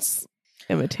Tunes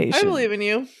imitation. I believe in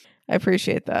you. I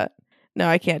appreciate that. No,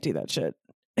 I can't do that shit.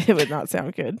 It would not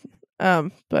sound good.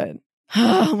 But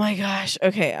oh my gosh.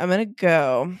 Okay, I'm gonna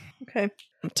go. Okay.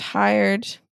 I'm tired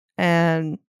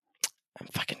and I'm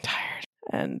fucking tired.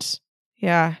 And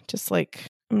yeah, just like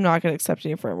I'm not gonna accept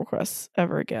any friend requests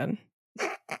ever again.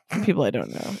 From people I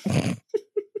don't know.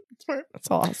 Smart.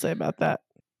 That's all I'll say about that.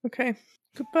 Okay.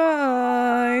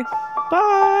 Goodbye.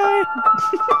 Bye.